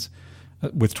contributions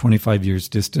with 25 years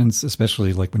distance,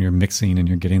 especially like when you're mixing and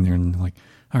you're getting there and like,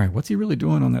 all right, what's he really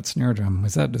doing on that snare drum?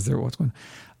 What's going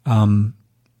on?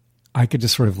 I could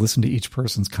just sort of listen to each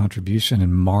person's contribution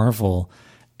and marvel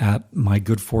at my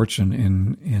good fortune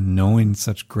in knowing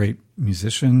such great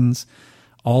musicians,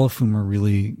 all of whom are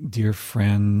really dear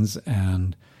friends.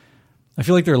 And I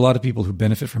feel like there are a lot of people who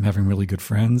benefit from having really good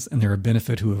friends, and there are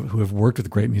benefit who have worked with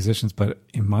great musicians, but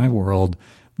in my world,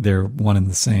 they're one and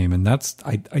the same. And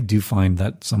I do find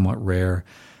that somewhat rare.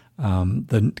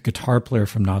 The guitar player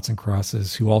from Noughts and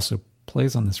Crosses, who also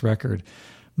plays on this record,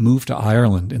 moved to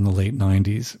Ireland in the late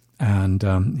 90s. And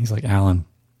he's like, Alan,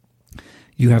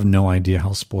 you have no idea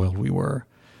how spoiled we were.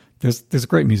 There's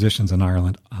great musicians in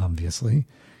Ireland, obviously,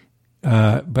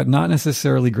 but not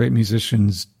necessarily great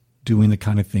musicians doing the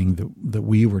kind of thing that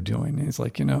we were doing. And it's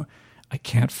like, I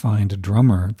can't find a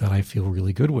drummer that I feel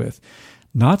really good with.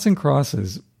 Noughts and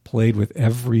Crosses played with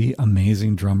every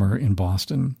amazing drummer in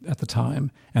Boston at the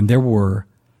time, and there were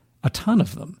a ton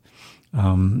of them.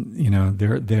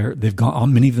 They've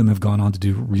gone. Many of them have gone on to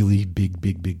do really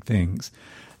big things.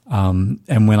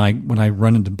 And when I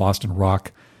run into Boston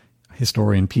rock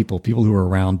historian people who were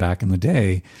around back in the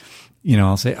day,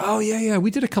 I'll say, oh yeah,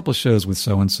 we did a couple of shows with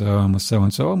so and so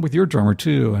and and with your drummer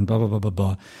too, and blah blah blah blah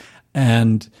blah,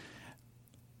 and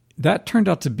that turned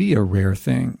out to be a rare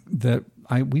thing that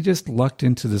we just lucked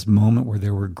into this moment where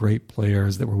there were great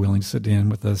players that were willing to sit in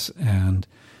with us, and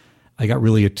I got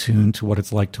really attuned to what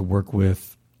it's like to work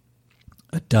with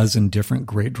a dozen different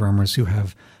great drummers who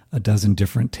have a dozen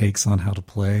different takes on how to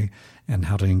play and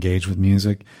how to engage with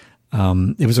music.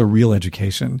 It was a real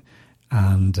education.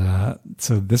 And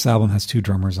so this album has 2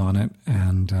 drummers on it.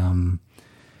 And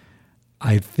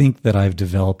I think that I've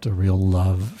developed a real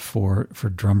love for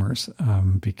drummers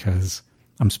because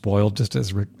I'm spoiled, just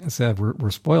as Rick said,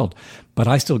 we're spoiled. But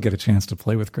I still get a chance to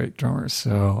play with great drummers.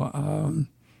 So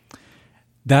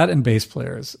that and bass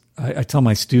players. I tell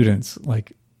my students,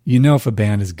 like, if a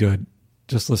band is good,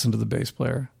 just listen to the bass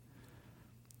player.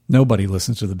 Nobody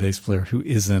listens to the bass player who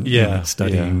isn't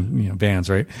studying bands,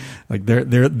 right? Like they're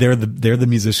the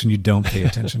musician you don't pay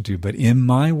attention to. But in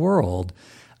my world,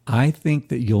 I think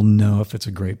that you'll know if it's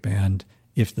a great band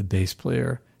if the bass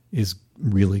player is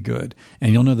really good,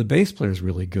 and you'll know the bass player is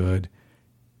really good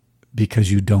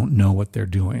because you don't know what they're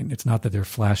doing. It's not that they're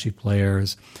flashy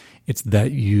players; it's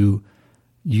that you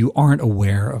aren't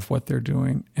aware of what they're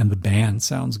doing, and the band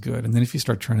sounds good. And then if you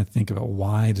start trying to think about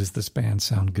why does this band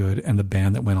sound good and the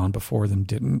band that went on before them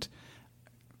didn't,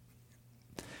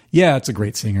 it's a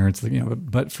great singer. It's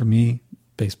but for me,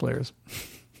 bass players.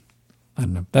 I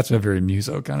don't know. That's a very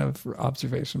muso kind of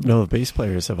observation. No, the bass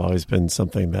players have always been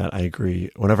something that I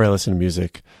agree. Whenever I listen to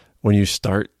music, when you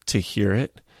start to hear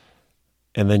it,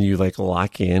 and then you like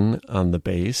lock in on the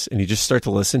bass, and you just start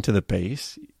to listen to the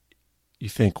bass, you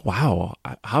think, wow,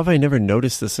 how have I never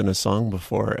noticed this in a song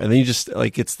before? And then you just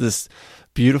like, it's this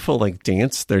beautiful like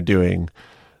dance they're doing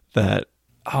that.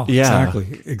 Oh, yeah.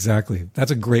 Exactly. That's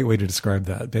a great way to describe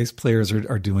that. Bass players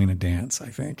are doing a dance, I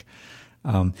think.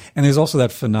 And there's also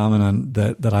that phenomenon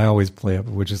that I always play up,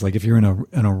 which is like if you're in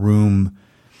a room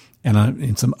and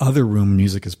in some other room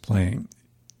music is playing.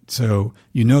 So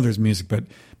there's music, but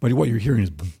what you're hearing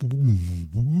is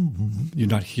you're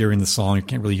not hearing the song. You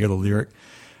can't really hear the lyric.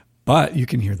 But you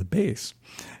can hear the bass.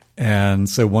 And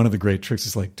so one of the great tricks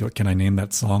is like, can I name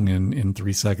that song in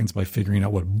 3 seconds by figuring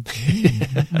out what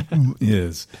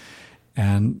is?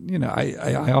 And,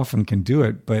 I often can do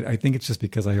it, but I think it's just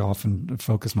because I often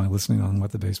focus my listening on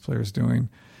what the bass player is doing.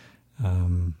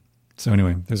 So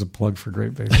anyway, there's a plug for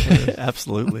great bass players.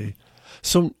 Absolutely.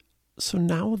 So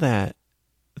now that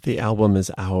the album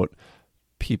is out,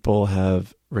 people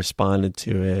have responded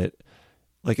to it,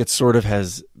 like it sort of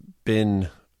has been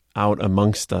out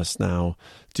amongst us now.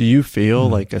 Do you feel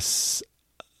like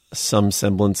some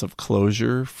semblance of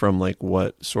closure from like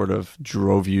what sort of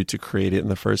drove you to create it in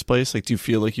the first place? Like, do you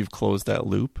feel like you've closed that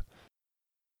loop?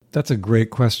 That's a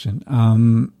great question.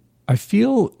 I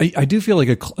do feel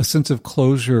like a sense of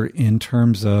closure in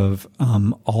terms of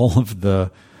all of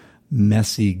the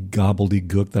messy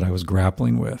gobbledygook that I was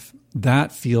grappling with.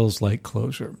 That feels like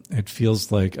closure. It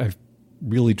feels like I've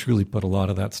really truly put a lot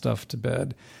of that stuff to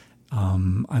bed.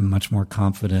 I'm much more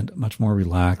confident, much more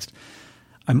relaxed.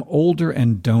 I'm older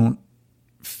and don't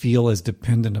feel as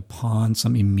dependent upon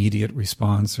some immediate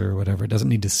response or whatever. It doesn't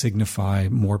need to signify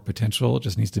more potential. It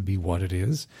just needs to be what it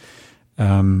is.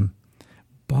 But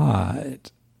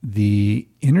the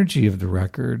energy of the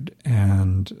record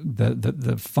and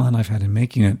the fun I've had in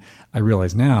making it, I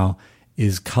realize now,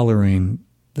 is coloring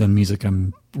the music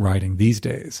I'm writing these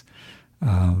days.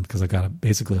 Because I got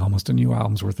basically almost a new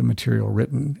album's worth of material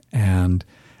written, and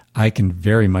I can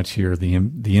very much hear the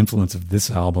influence of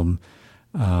this album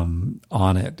on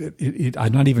it.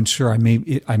 I'm not even sure. I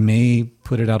may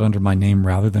put it out under my name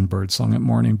rather than Birdsong at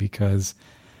Morning because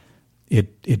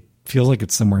it feels like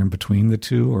it's somewhere in between the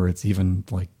two, or it's even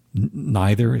like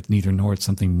neither. It's neither nor. It's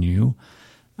something new,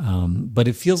 but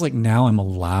it feels like now I'm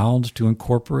allowed to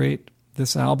incorporate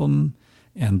this album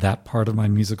and that part of my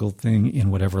musical thing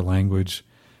in whatever language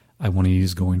I want to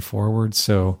use going forward.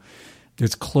 So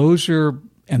there's closure,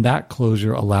 and that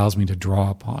closure allows me to draw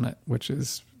upon it, which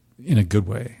is in a good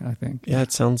way, I think. Yeah,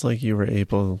 it sounds like you were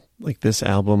able, like this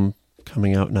album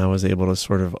coming out now is able to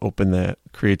sort of open that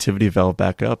creativity valve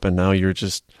back up, and now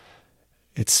it's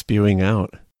spewing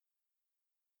out.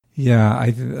 Yeah,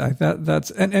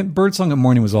 that's and Birdsong at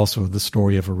Morning was also the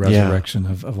story of a resurrection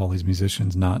of all these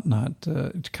musicians, not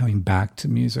coming back to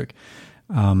music.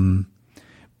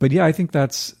 But yeah, I think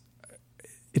that's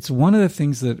it's one of the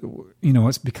things that,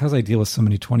 it's because I deal with so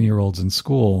many 20-year-olds in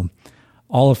school,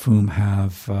 all of whom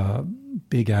have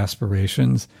big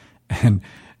aspirations,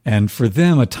 and for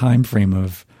them a time frame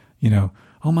of,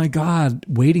 oh my God,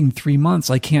 waiting 3 months,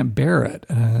 I can't bear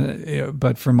it.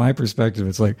 But from my perspective,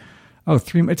 it's like,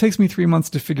 it takes me 3 months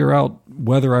to figure out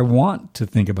whether I want to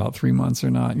think about 3 months or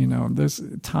not.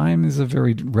 Time is a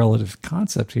very relative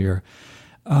concept here.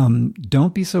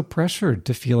 Don't be so pressured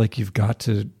to feel like you've got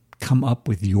to come up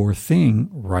with your thing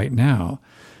right now.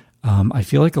 I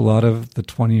feel like a lot of the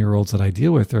 20-year-olds that I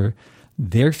deal with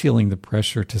they're feeling the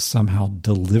pressure to somehow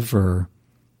deliver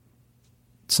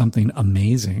something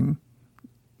amazing.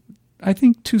 I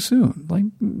think too soon. Like,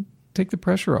 take the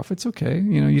pressure off. It's okay.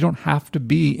 You don't have to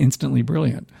be instantly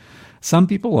brilliant. Some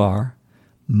people are,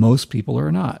 most people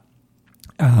are not.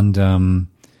 And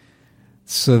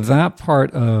so that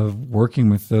part of working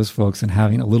with those folks and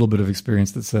having a little bit of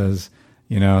experience that says,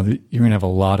 you're going to have a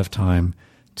lot of time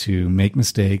to make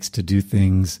mistakes, to do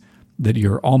things that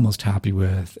you're almost happy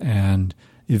with, and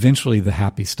eventually the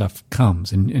happy stuff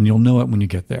comes, and you'll know it when you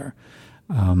get there.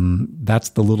 That's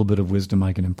the little bit of wisdom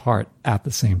I can impart. At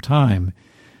the same time,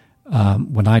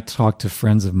 when I talk to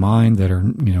friends of mine that are,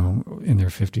 in their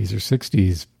 50s or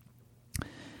 60s,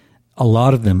 a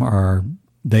lot of them are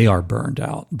burned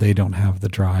out. They don't have the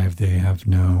drive. They have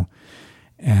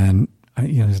and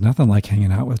there's nothing like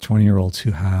hanging out with 20-year-olds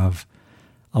who have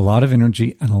a lot of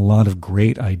energy and a lot of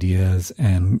great ideas,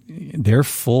 and they're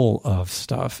full of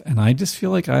stuff. And I just feel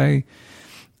like I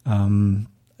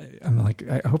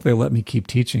hope they let me keep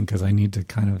teaching, because I need to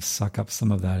kind of suck up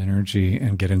some of that energy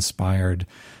and get inspired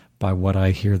by what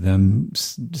I hear them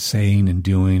saying and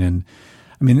doing. And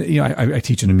I mean, I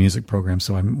teach in a music program,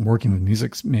 so I'm working with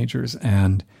music majors,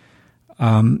 and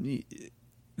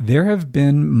there have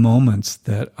been moments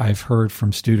that I've heard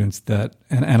from students that,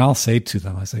 and I'll say to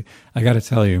them, I got to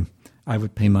tell you, I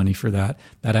would pay money for that.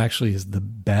 That actually is the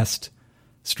best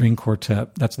string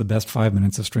quartet. That's the best 5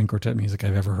 minutes of string quartet music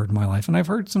I've ever heard in my life. And I've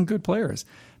heard some good players,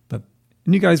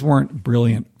 and you guys weren't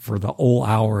brilliant for the whole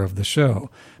hour of the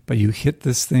show, but you hit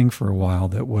this thing for a while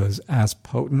that was as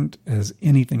potent as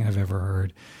anything I've ever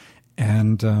heard.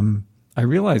 And I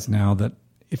realize now that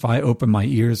if I open my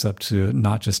ears up to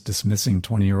not just dismissing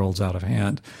 20-year-olds out of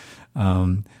hand,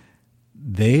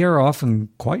 they are often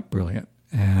quite brilliant,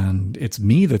 and it's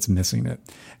me that's missing it.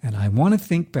 And I want to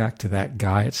think back to that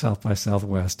guy at South by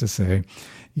Southwest to say,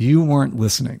 you weren't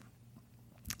listening.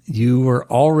 You were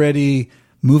already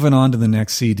moving on to the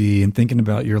next CD and thinking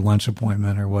about your lunch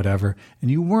appointment or whatever, and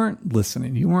you weren't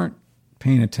listening. You weren't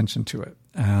paying attention to it.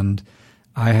 And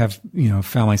I have,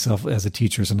 found myself as a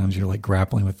teacher, sometimes you're like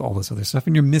grappling with all this other stuff,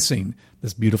 and you're missing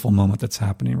this beautiful moment that's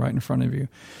happening right in front of you.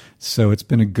 So it's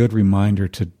been a good reminder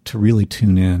to really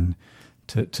tune in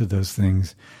to those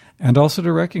things, and also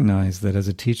to recognize that as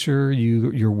a teacher,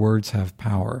 your words have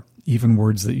power. Even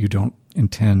words that you don't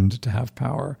intend to have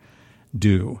power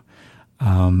do.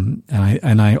 And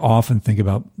I often think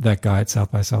about that guy at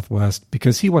South by Southwest,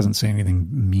 because he wasn't saying anything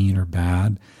mean or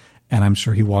bad. And I'm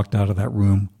sure he walked out of that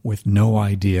room with no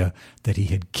idea that he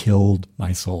had killed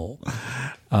my soul.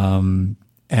 And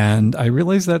I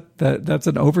realize that's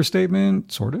an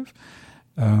overstatement, sort of.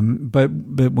 But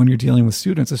when you're dealing with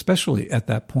students, especially at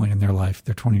that point in their life,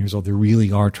 they're 20 years old, they really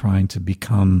are trying to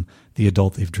become the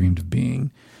adult they've dreamed of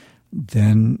being,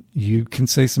 then you can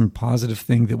say some positive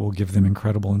thing that will give them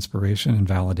incredible inspiration and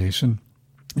validation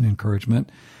and encouragement.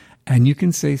 And you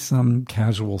can say some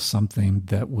casual something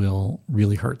that will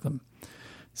really hurt them.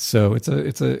 So it's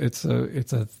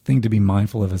a thing to be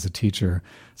mindful of as a teacher.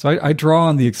 So I draw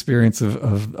on the experience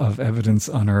of Evidence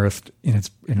Unearthed in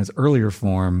its earlier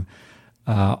form,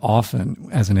 often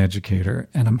as an educator.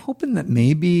 And I'm hoping that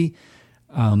maybe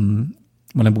when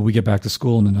we get back to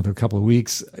school in another couple of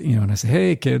weeks, and I say,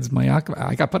 hey kids, I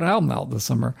got put an album out this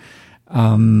summer.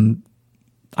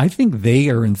 I think they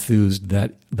are enthused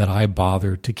that I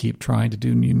bother to keep trying to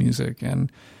do new music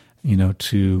and,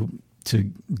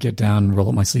 to get down and roll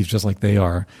up my sleeves just like they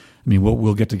are. I mean,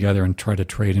 we'll get together and try to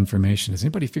trade information. Has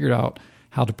anybody figured out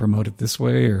how to promote it this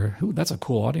way, or that's a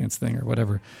cool audience thing or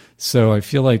whatever? So I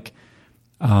feel like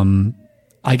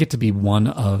I get to be one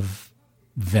of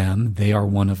them. They are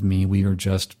one of me. We are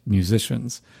just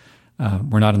musicians.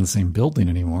 We're not in the same building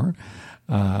anymore.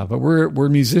 But we're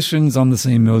musicians on the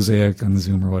same mosaic on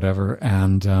Zoom or whatever,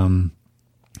 and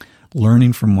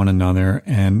learning from one another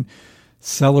and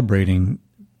celebrating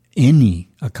any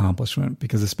accomplishment,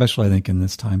 because especially I think in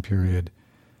this time period,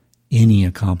 any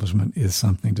accomplishment is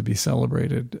something to be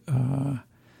celebrated.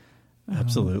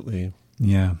 Absolutely.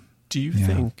 Yeah. Do you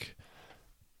think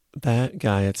that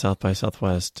guy at South by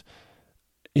Southwest,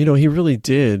 he really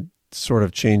did sort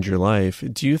of change your life.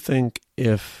 Do you think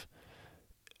if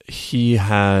he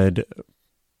had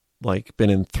like been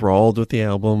enthralled with the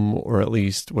album, or at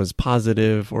least was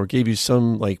positive or gave you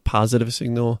some like positive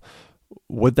signal,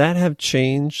 would that have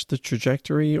changed the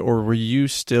trajectory? Or were you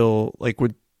still like,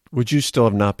 would you still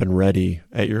have not been ready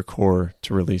at your core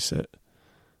to release it?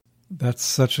 That's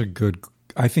such a good,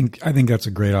 I think that's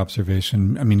a great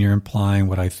observation. I mean, you're implying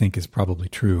what I think is probably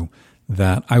true,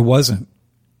 that I wasn't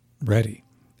ready.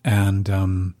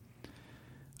 And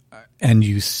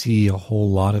you see a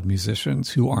whole lot of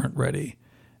musicians who aren't ready,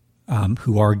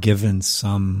 who are given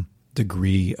some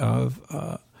degree of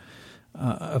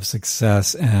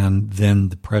success and then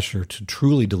the pressure to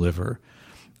truly deliver.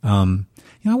 I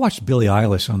watched Billie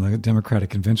Eilish on the Democratic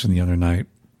Convention the other night,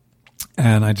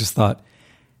 and I just thought,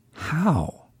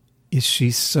 how is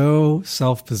she so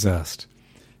self-possessed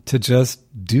to just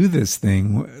do this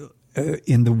thing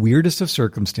in the weirdest of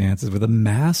circumstances with a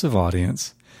massive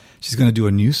audience? She's going to do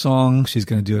a new song. She's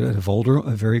going to do it at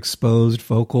a very exposed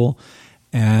vocal.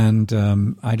 And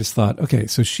I just thought, okay,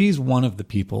 so she's one of the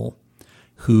people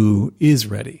who is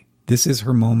ready. This is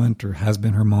her moment, or has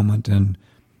been her moment, and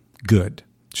good.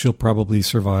 She'll probably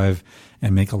survive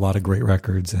and make a lot of great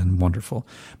records, and wonderful.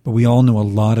 But we all know a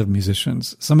lot of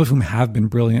musicians, some of whom have been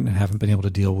brilliant and haven't been able to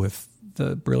deal with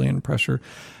the brilliant pressure.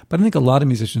 But I think a lot of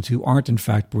musicians who aren't in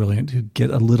fact brilliant, who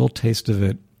get a little taste of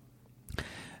it,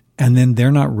 and then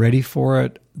they're not ready for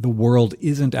it. The world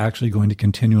isn't actually going to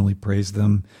continually praise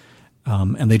them,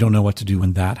 and they don't know what to do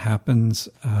when that happens.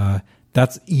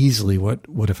 That's easily what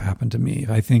would have happened to me.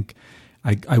 I think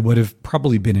I would have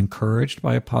probably been encouraged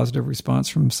by a positive response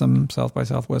from some South by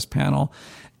Southwest panel,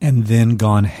 and then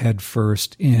gone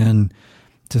headfirst in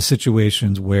to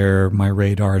situations where my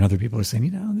radar and other people are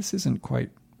saying, this isn't quite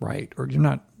right, or you're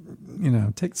not,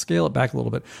 scale it back a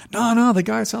little bit. No, the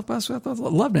guy at South by Southwest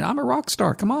loved it. I'm a rock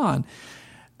star. Come on.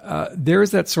 There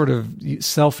is that sort of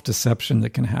self-deception that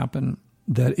can happen,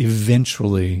 that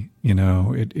eventually,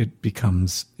 it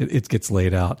gets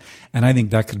laid out. And I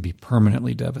think that could be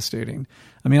permanently devastating.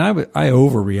 I mean, I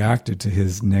overreacted to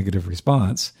his negative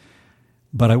response,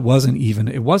 but it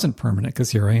wasn't permanent,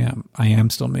 because here I am. I am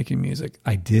still making music.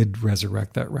 I did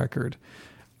resurrect that record.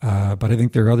 But I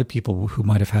think there are other people who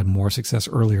might have had more success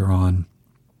earlier on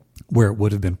where it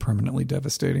would have been permanently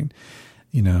devastating.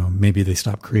 Maybe they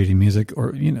stopped creating music,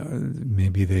 or,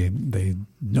 maybe they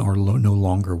are no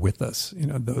longer with us,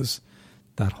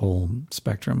 that whole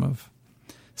spectrum of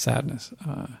sadness.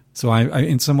 So I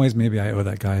in some ways, maybe I owe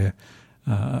that guy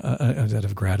a debt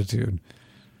of gratitude,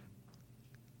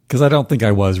 because I don't think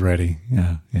I was ready.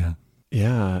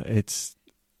 Yeah. It's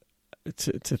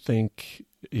to think,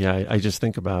 I just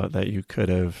think about that. You could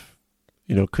have,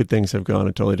 could things have gone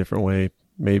a totally different way?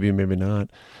 Maybe not.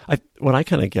 What I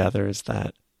kind of gather is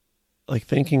that, like,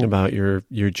 thinking about your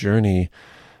journey,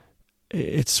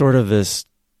 it's sort of this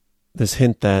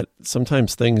hint that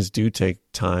sometimes things do take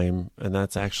time, and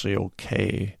that's actually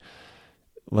okay.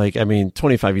 Like,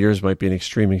 25 years might be an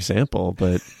extreme example,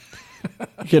 but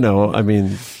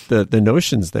the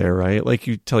notion's there, right? Like,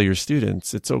 you tell your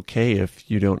students, it's okay if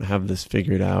you don't have this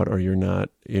figured out, or you're not,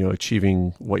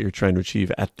 achieving what you're trying to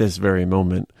achieve at this very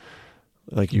moment.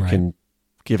 Like, you can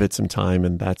give it some time,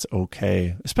 and that's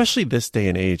okay. Especially this day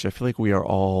and age. I feel like we are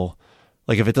all,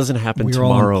 like, if it doesn't happen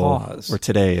tomorrow or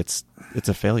today, it's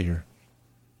a failure.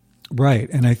 Right.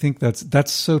 And I think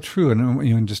that's so true.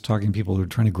 And just talking to people who are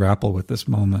trying to grapple with this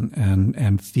moment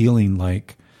and feeling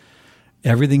like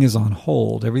everything is on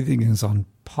hold, everything is on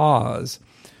pause.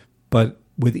 But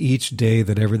with each day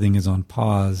that everything is on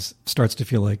pause, starts to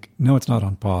feel like, no, it's not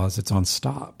on pause, it's on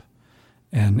stop.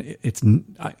 And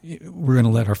we're going to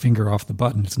let our finger off the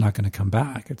button. It's not going to come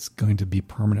back. It's going to be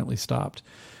permanently stopped.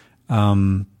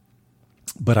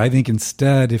 But I think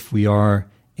instead, if we are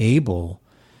able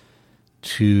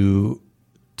to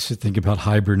think about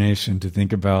hibernation, to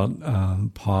think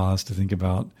about pause, to think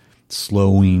about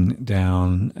slowing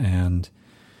down, and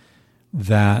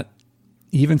that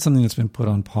even something that's been put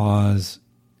on pause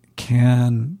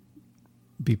can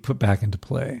be put back into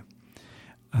play.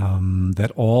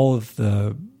 That all of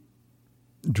the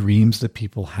dreams that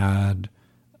people had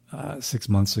 6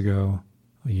 months ago,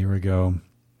 a year ago,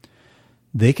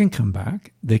 they can come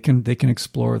back. They can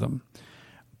explore them.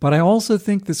 But I also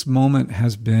think this moment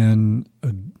has been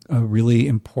a really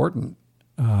important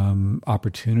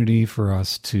opportunity for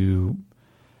us to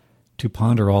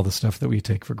ponder all the stuff that we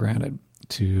take for granted,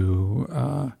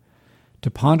 to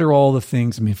ponder all the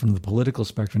things, from the political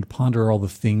spectrum, to ponder all the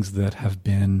things that have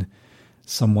been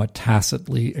somewhat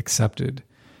tacitly accepted,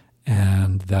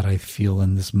 and that I feel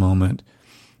in this moment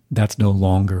that's no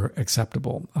longer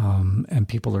acceptable. And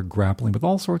people are grappling with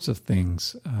all sorts of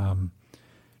things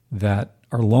that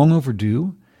are long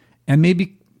overdue. And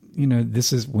maybe,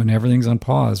 this is when everything's on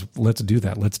pause. Let's do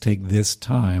that. Let's take this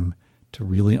time to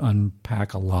really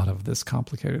unpack a lot of this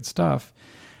complicated stuff.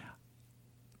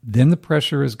 Then the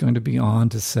pressure is going to be on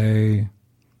to say,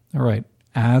 all right,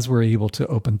 as we're able to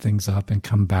open things up and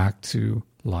come back to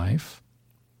life,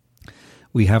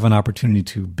 we have an opportunity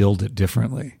to build it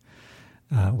differently.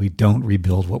 We don't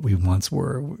rebuild what we once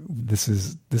were. This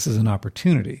is an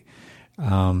opportunity.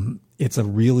 It's a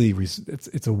really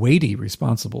it's a weighty,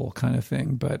 responsible kind of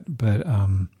thing. But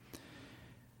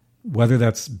whether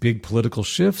that's big political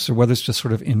shifts or whether it's just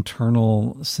sort of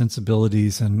internal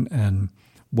sensibilities and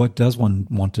what does one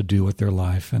want to do with their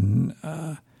life, and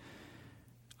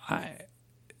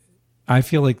I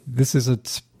feel like this is a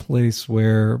place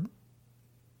where,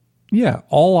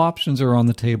 all options are on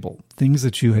the table. Things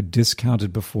that you had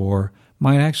discounted before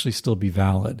might actually still be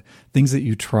valid. Things that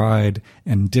you tried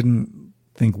and didn't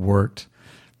think worked,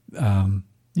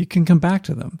 you can come back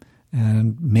to them.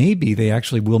 And maybe they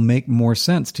actually will make more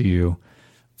sense to you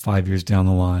 5 years down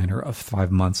the line or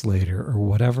 5 months later or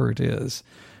whatever it is.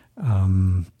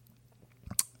 And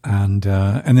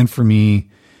then for me,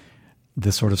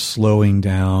 the sort of slowing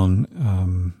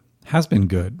down has been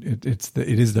good. It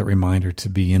is that reminder to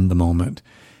be in the moment,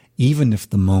 even if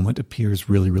the moment appears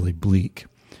really, really bleak.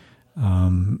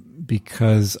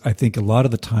 Because I think a lot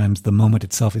of the times the moment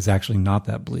itself is actually not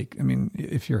that bleak. I mean,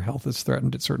 if your health is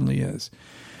threatened, it certainly is.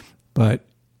 But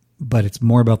it's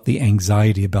more about the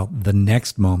anxiety about the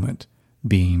next moment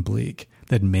being bleak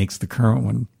that makes the current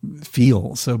one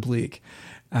feel so bleak.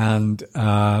 And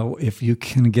if you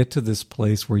can get to this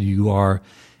place where you are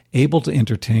able to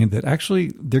entertain that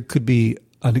actually there could be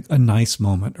a nice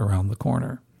moment around the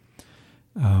corner,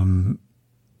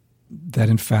 that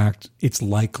in fact it's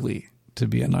likely to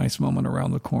be a nice moment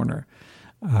around the corner,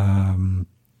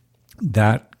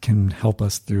 that can help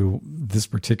us through this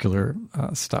particular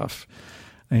stuff.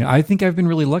 I think I've been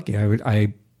really lucky.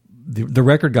 The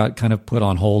record got kind of put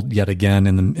on hold yet again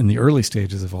in the early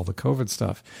stages of all the COVID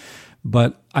stuff.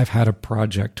 But I've had a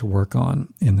project to work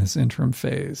on in this interim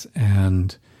phase,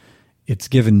 and it's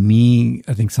given me,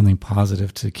 I think, something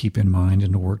positive to keep in mind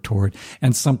and to work toward,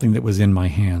 and something that was in my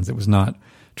hands. It was not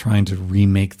trying to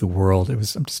remake the world. I'm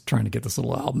just trying to get this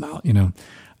little album out,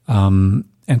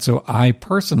 And so I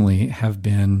personally have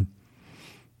been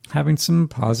having some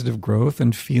positive growth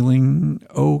and feeling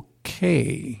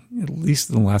okay, at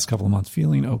least in the last couple of months,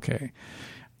 feeling okay.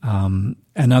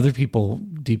 And other people,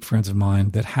 deep friends of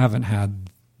mine that haven't had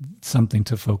something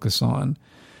to focus on,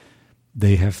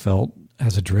 they have felt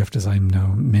as adrift as I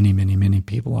know many, many, many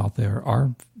people out there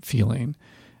are feeling.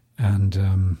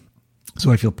 And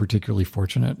so I feel particularly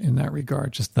fortunate in that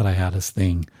regard, just that I had this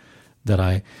thing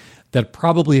that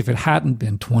probably if it hadn't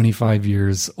been 25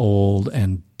 years old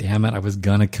and damn it, I was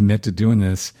going to commit to doing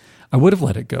this, I would have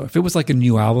let it go. If it was like a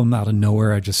new album out of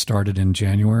nowhere, I just started in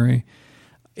January,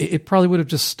 it probably would have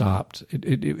just stopped.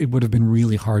 It would have been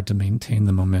really hard to maintain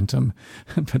the momentum.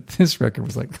 But this record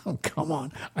was like, oh, come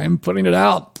on. I am putting it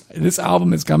out. This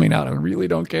album is coming out. I really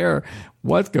don't care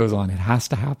what goes on. It has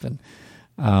to happen.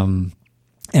 And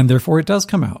therefore it does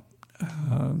come out.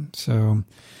 So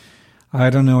I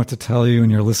don't know what to tell you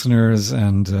and your listeners,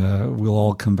 and we'll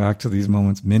all come back to these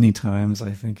moments many times,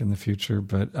 I think, in the future.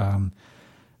 But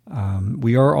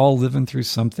we are all living through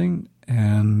something,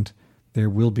 and there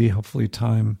will be hopefully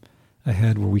time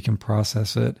ahead where we can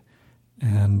process it,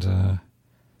 and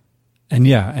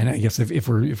I guess if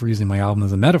we're using my album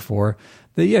as a metaphor,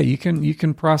 that you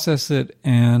can process it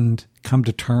and come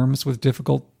to terms with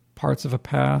difficult parts of a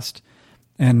past,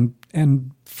 and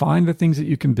find the things that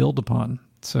you can build upon.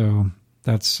 So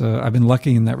that's I've been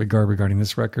lucky in that regard regarding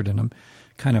this record, and I'm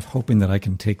kind of hoping that I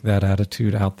can take that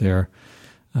attitude out there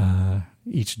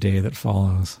each day that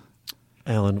follows.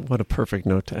 Alan, what a perfect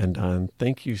note to end on.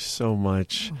 Thank you so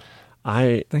much.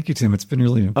 Thank you, Tim. It's been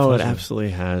really a pleasure. Oh, it absolutely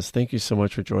has. Thank you so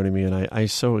much for joining me. And I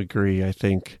so agree. I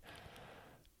think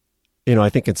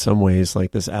in some ways,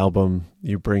 like this album,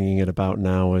 you bringing it about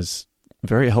now is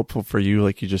very helpful for you,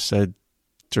 like you just said,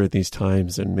 during these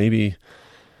times. And maybe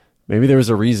there was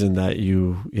a reason that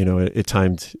it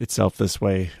timed itself this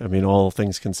way. I mean, all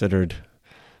things considered,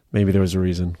 maybe there was a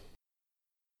reason.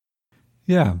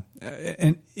 Yeah.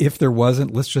 And if there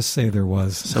wasn't, let's just say there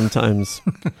was. Sometimes.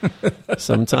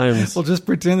 We'll just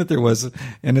pretend that there was,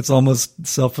 and it's almost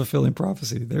self-fulfilling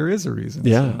prophecy. There is a reason.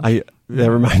 Yeah. So.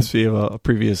 That reminds me of a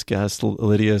previous guest,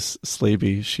 Lydia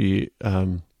Slaby.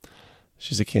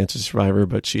 She's a cancer survivor,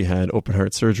 but she had open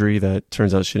heart surgery that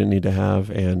turns out she didn't need to have.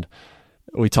 And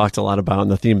we talked a lot about,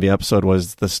 and the theme of the episode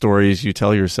was the stories you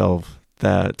tell yourself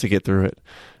that to get through it.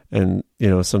 And,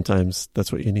 sometimes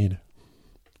that's what you need.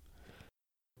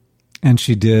 And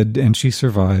she did, and she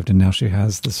survived, and now she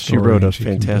has the story. She wrote a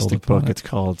fantastic book. It's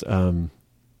called Don't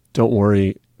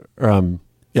Worry. Don't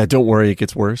Worry, It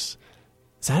Gets Worse.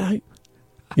 Is that how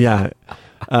yeah.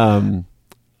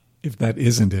 If that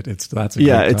isn't it, that's a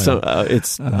great title.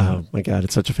 Oh my God,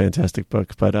 it's such a fantastic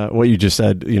book. But what you just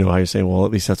said, how you're saying, well,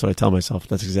 at least that's what I tell myself.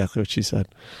 That's exactly what she said.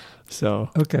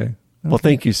 So okay. Well,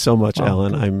 thank you so much,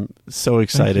 Alan. Good. I'm so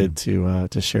excited to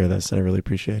share this. I really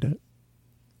appreciate it.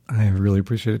 I really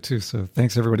appreciate it too. So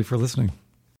thanks everybody for listening.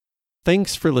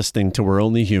 Thanks for listening to We're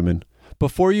Only Human.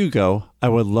 Before you go, I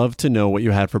would love to know what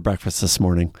you had for breakfast this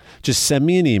morning. Just send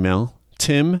me an email,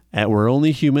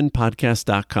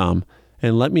 tim@we'reonlyhumanpodcast.com,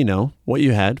 and let me know what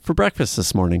you had for breakfast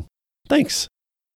this morning. Thanks.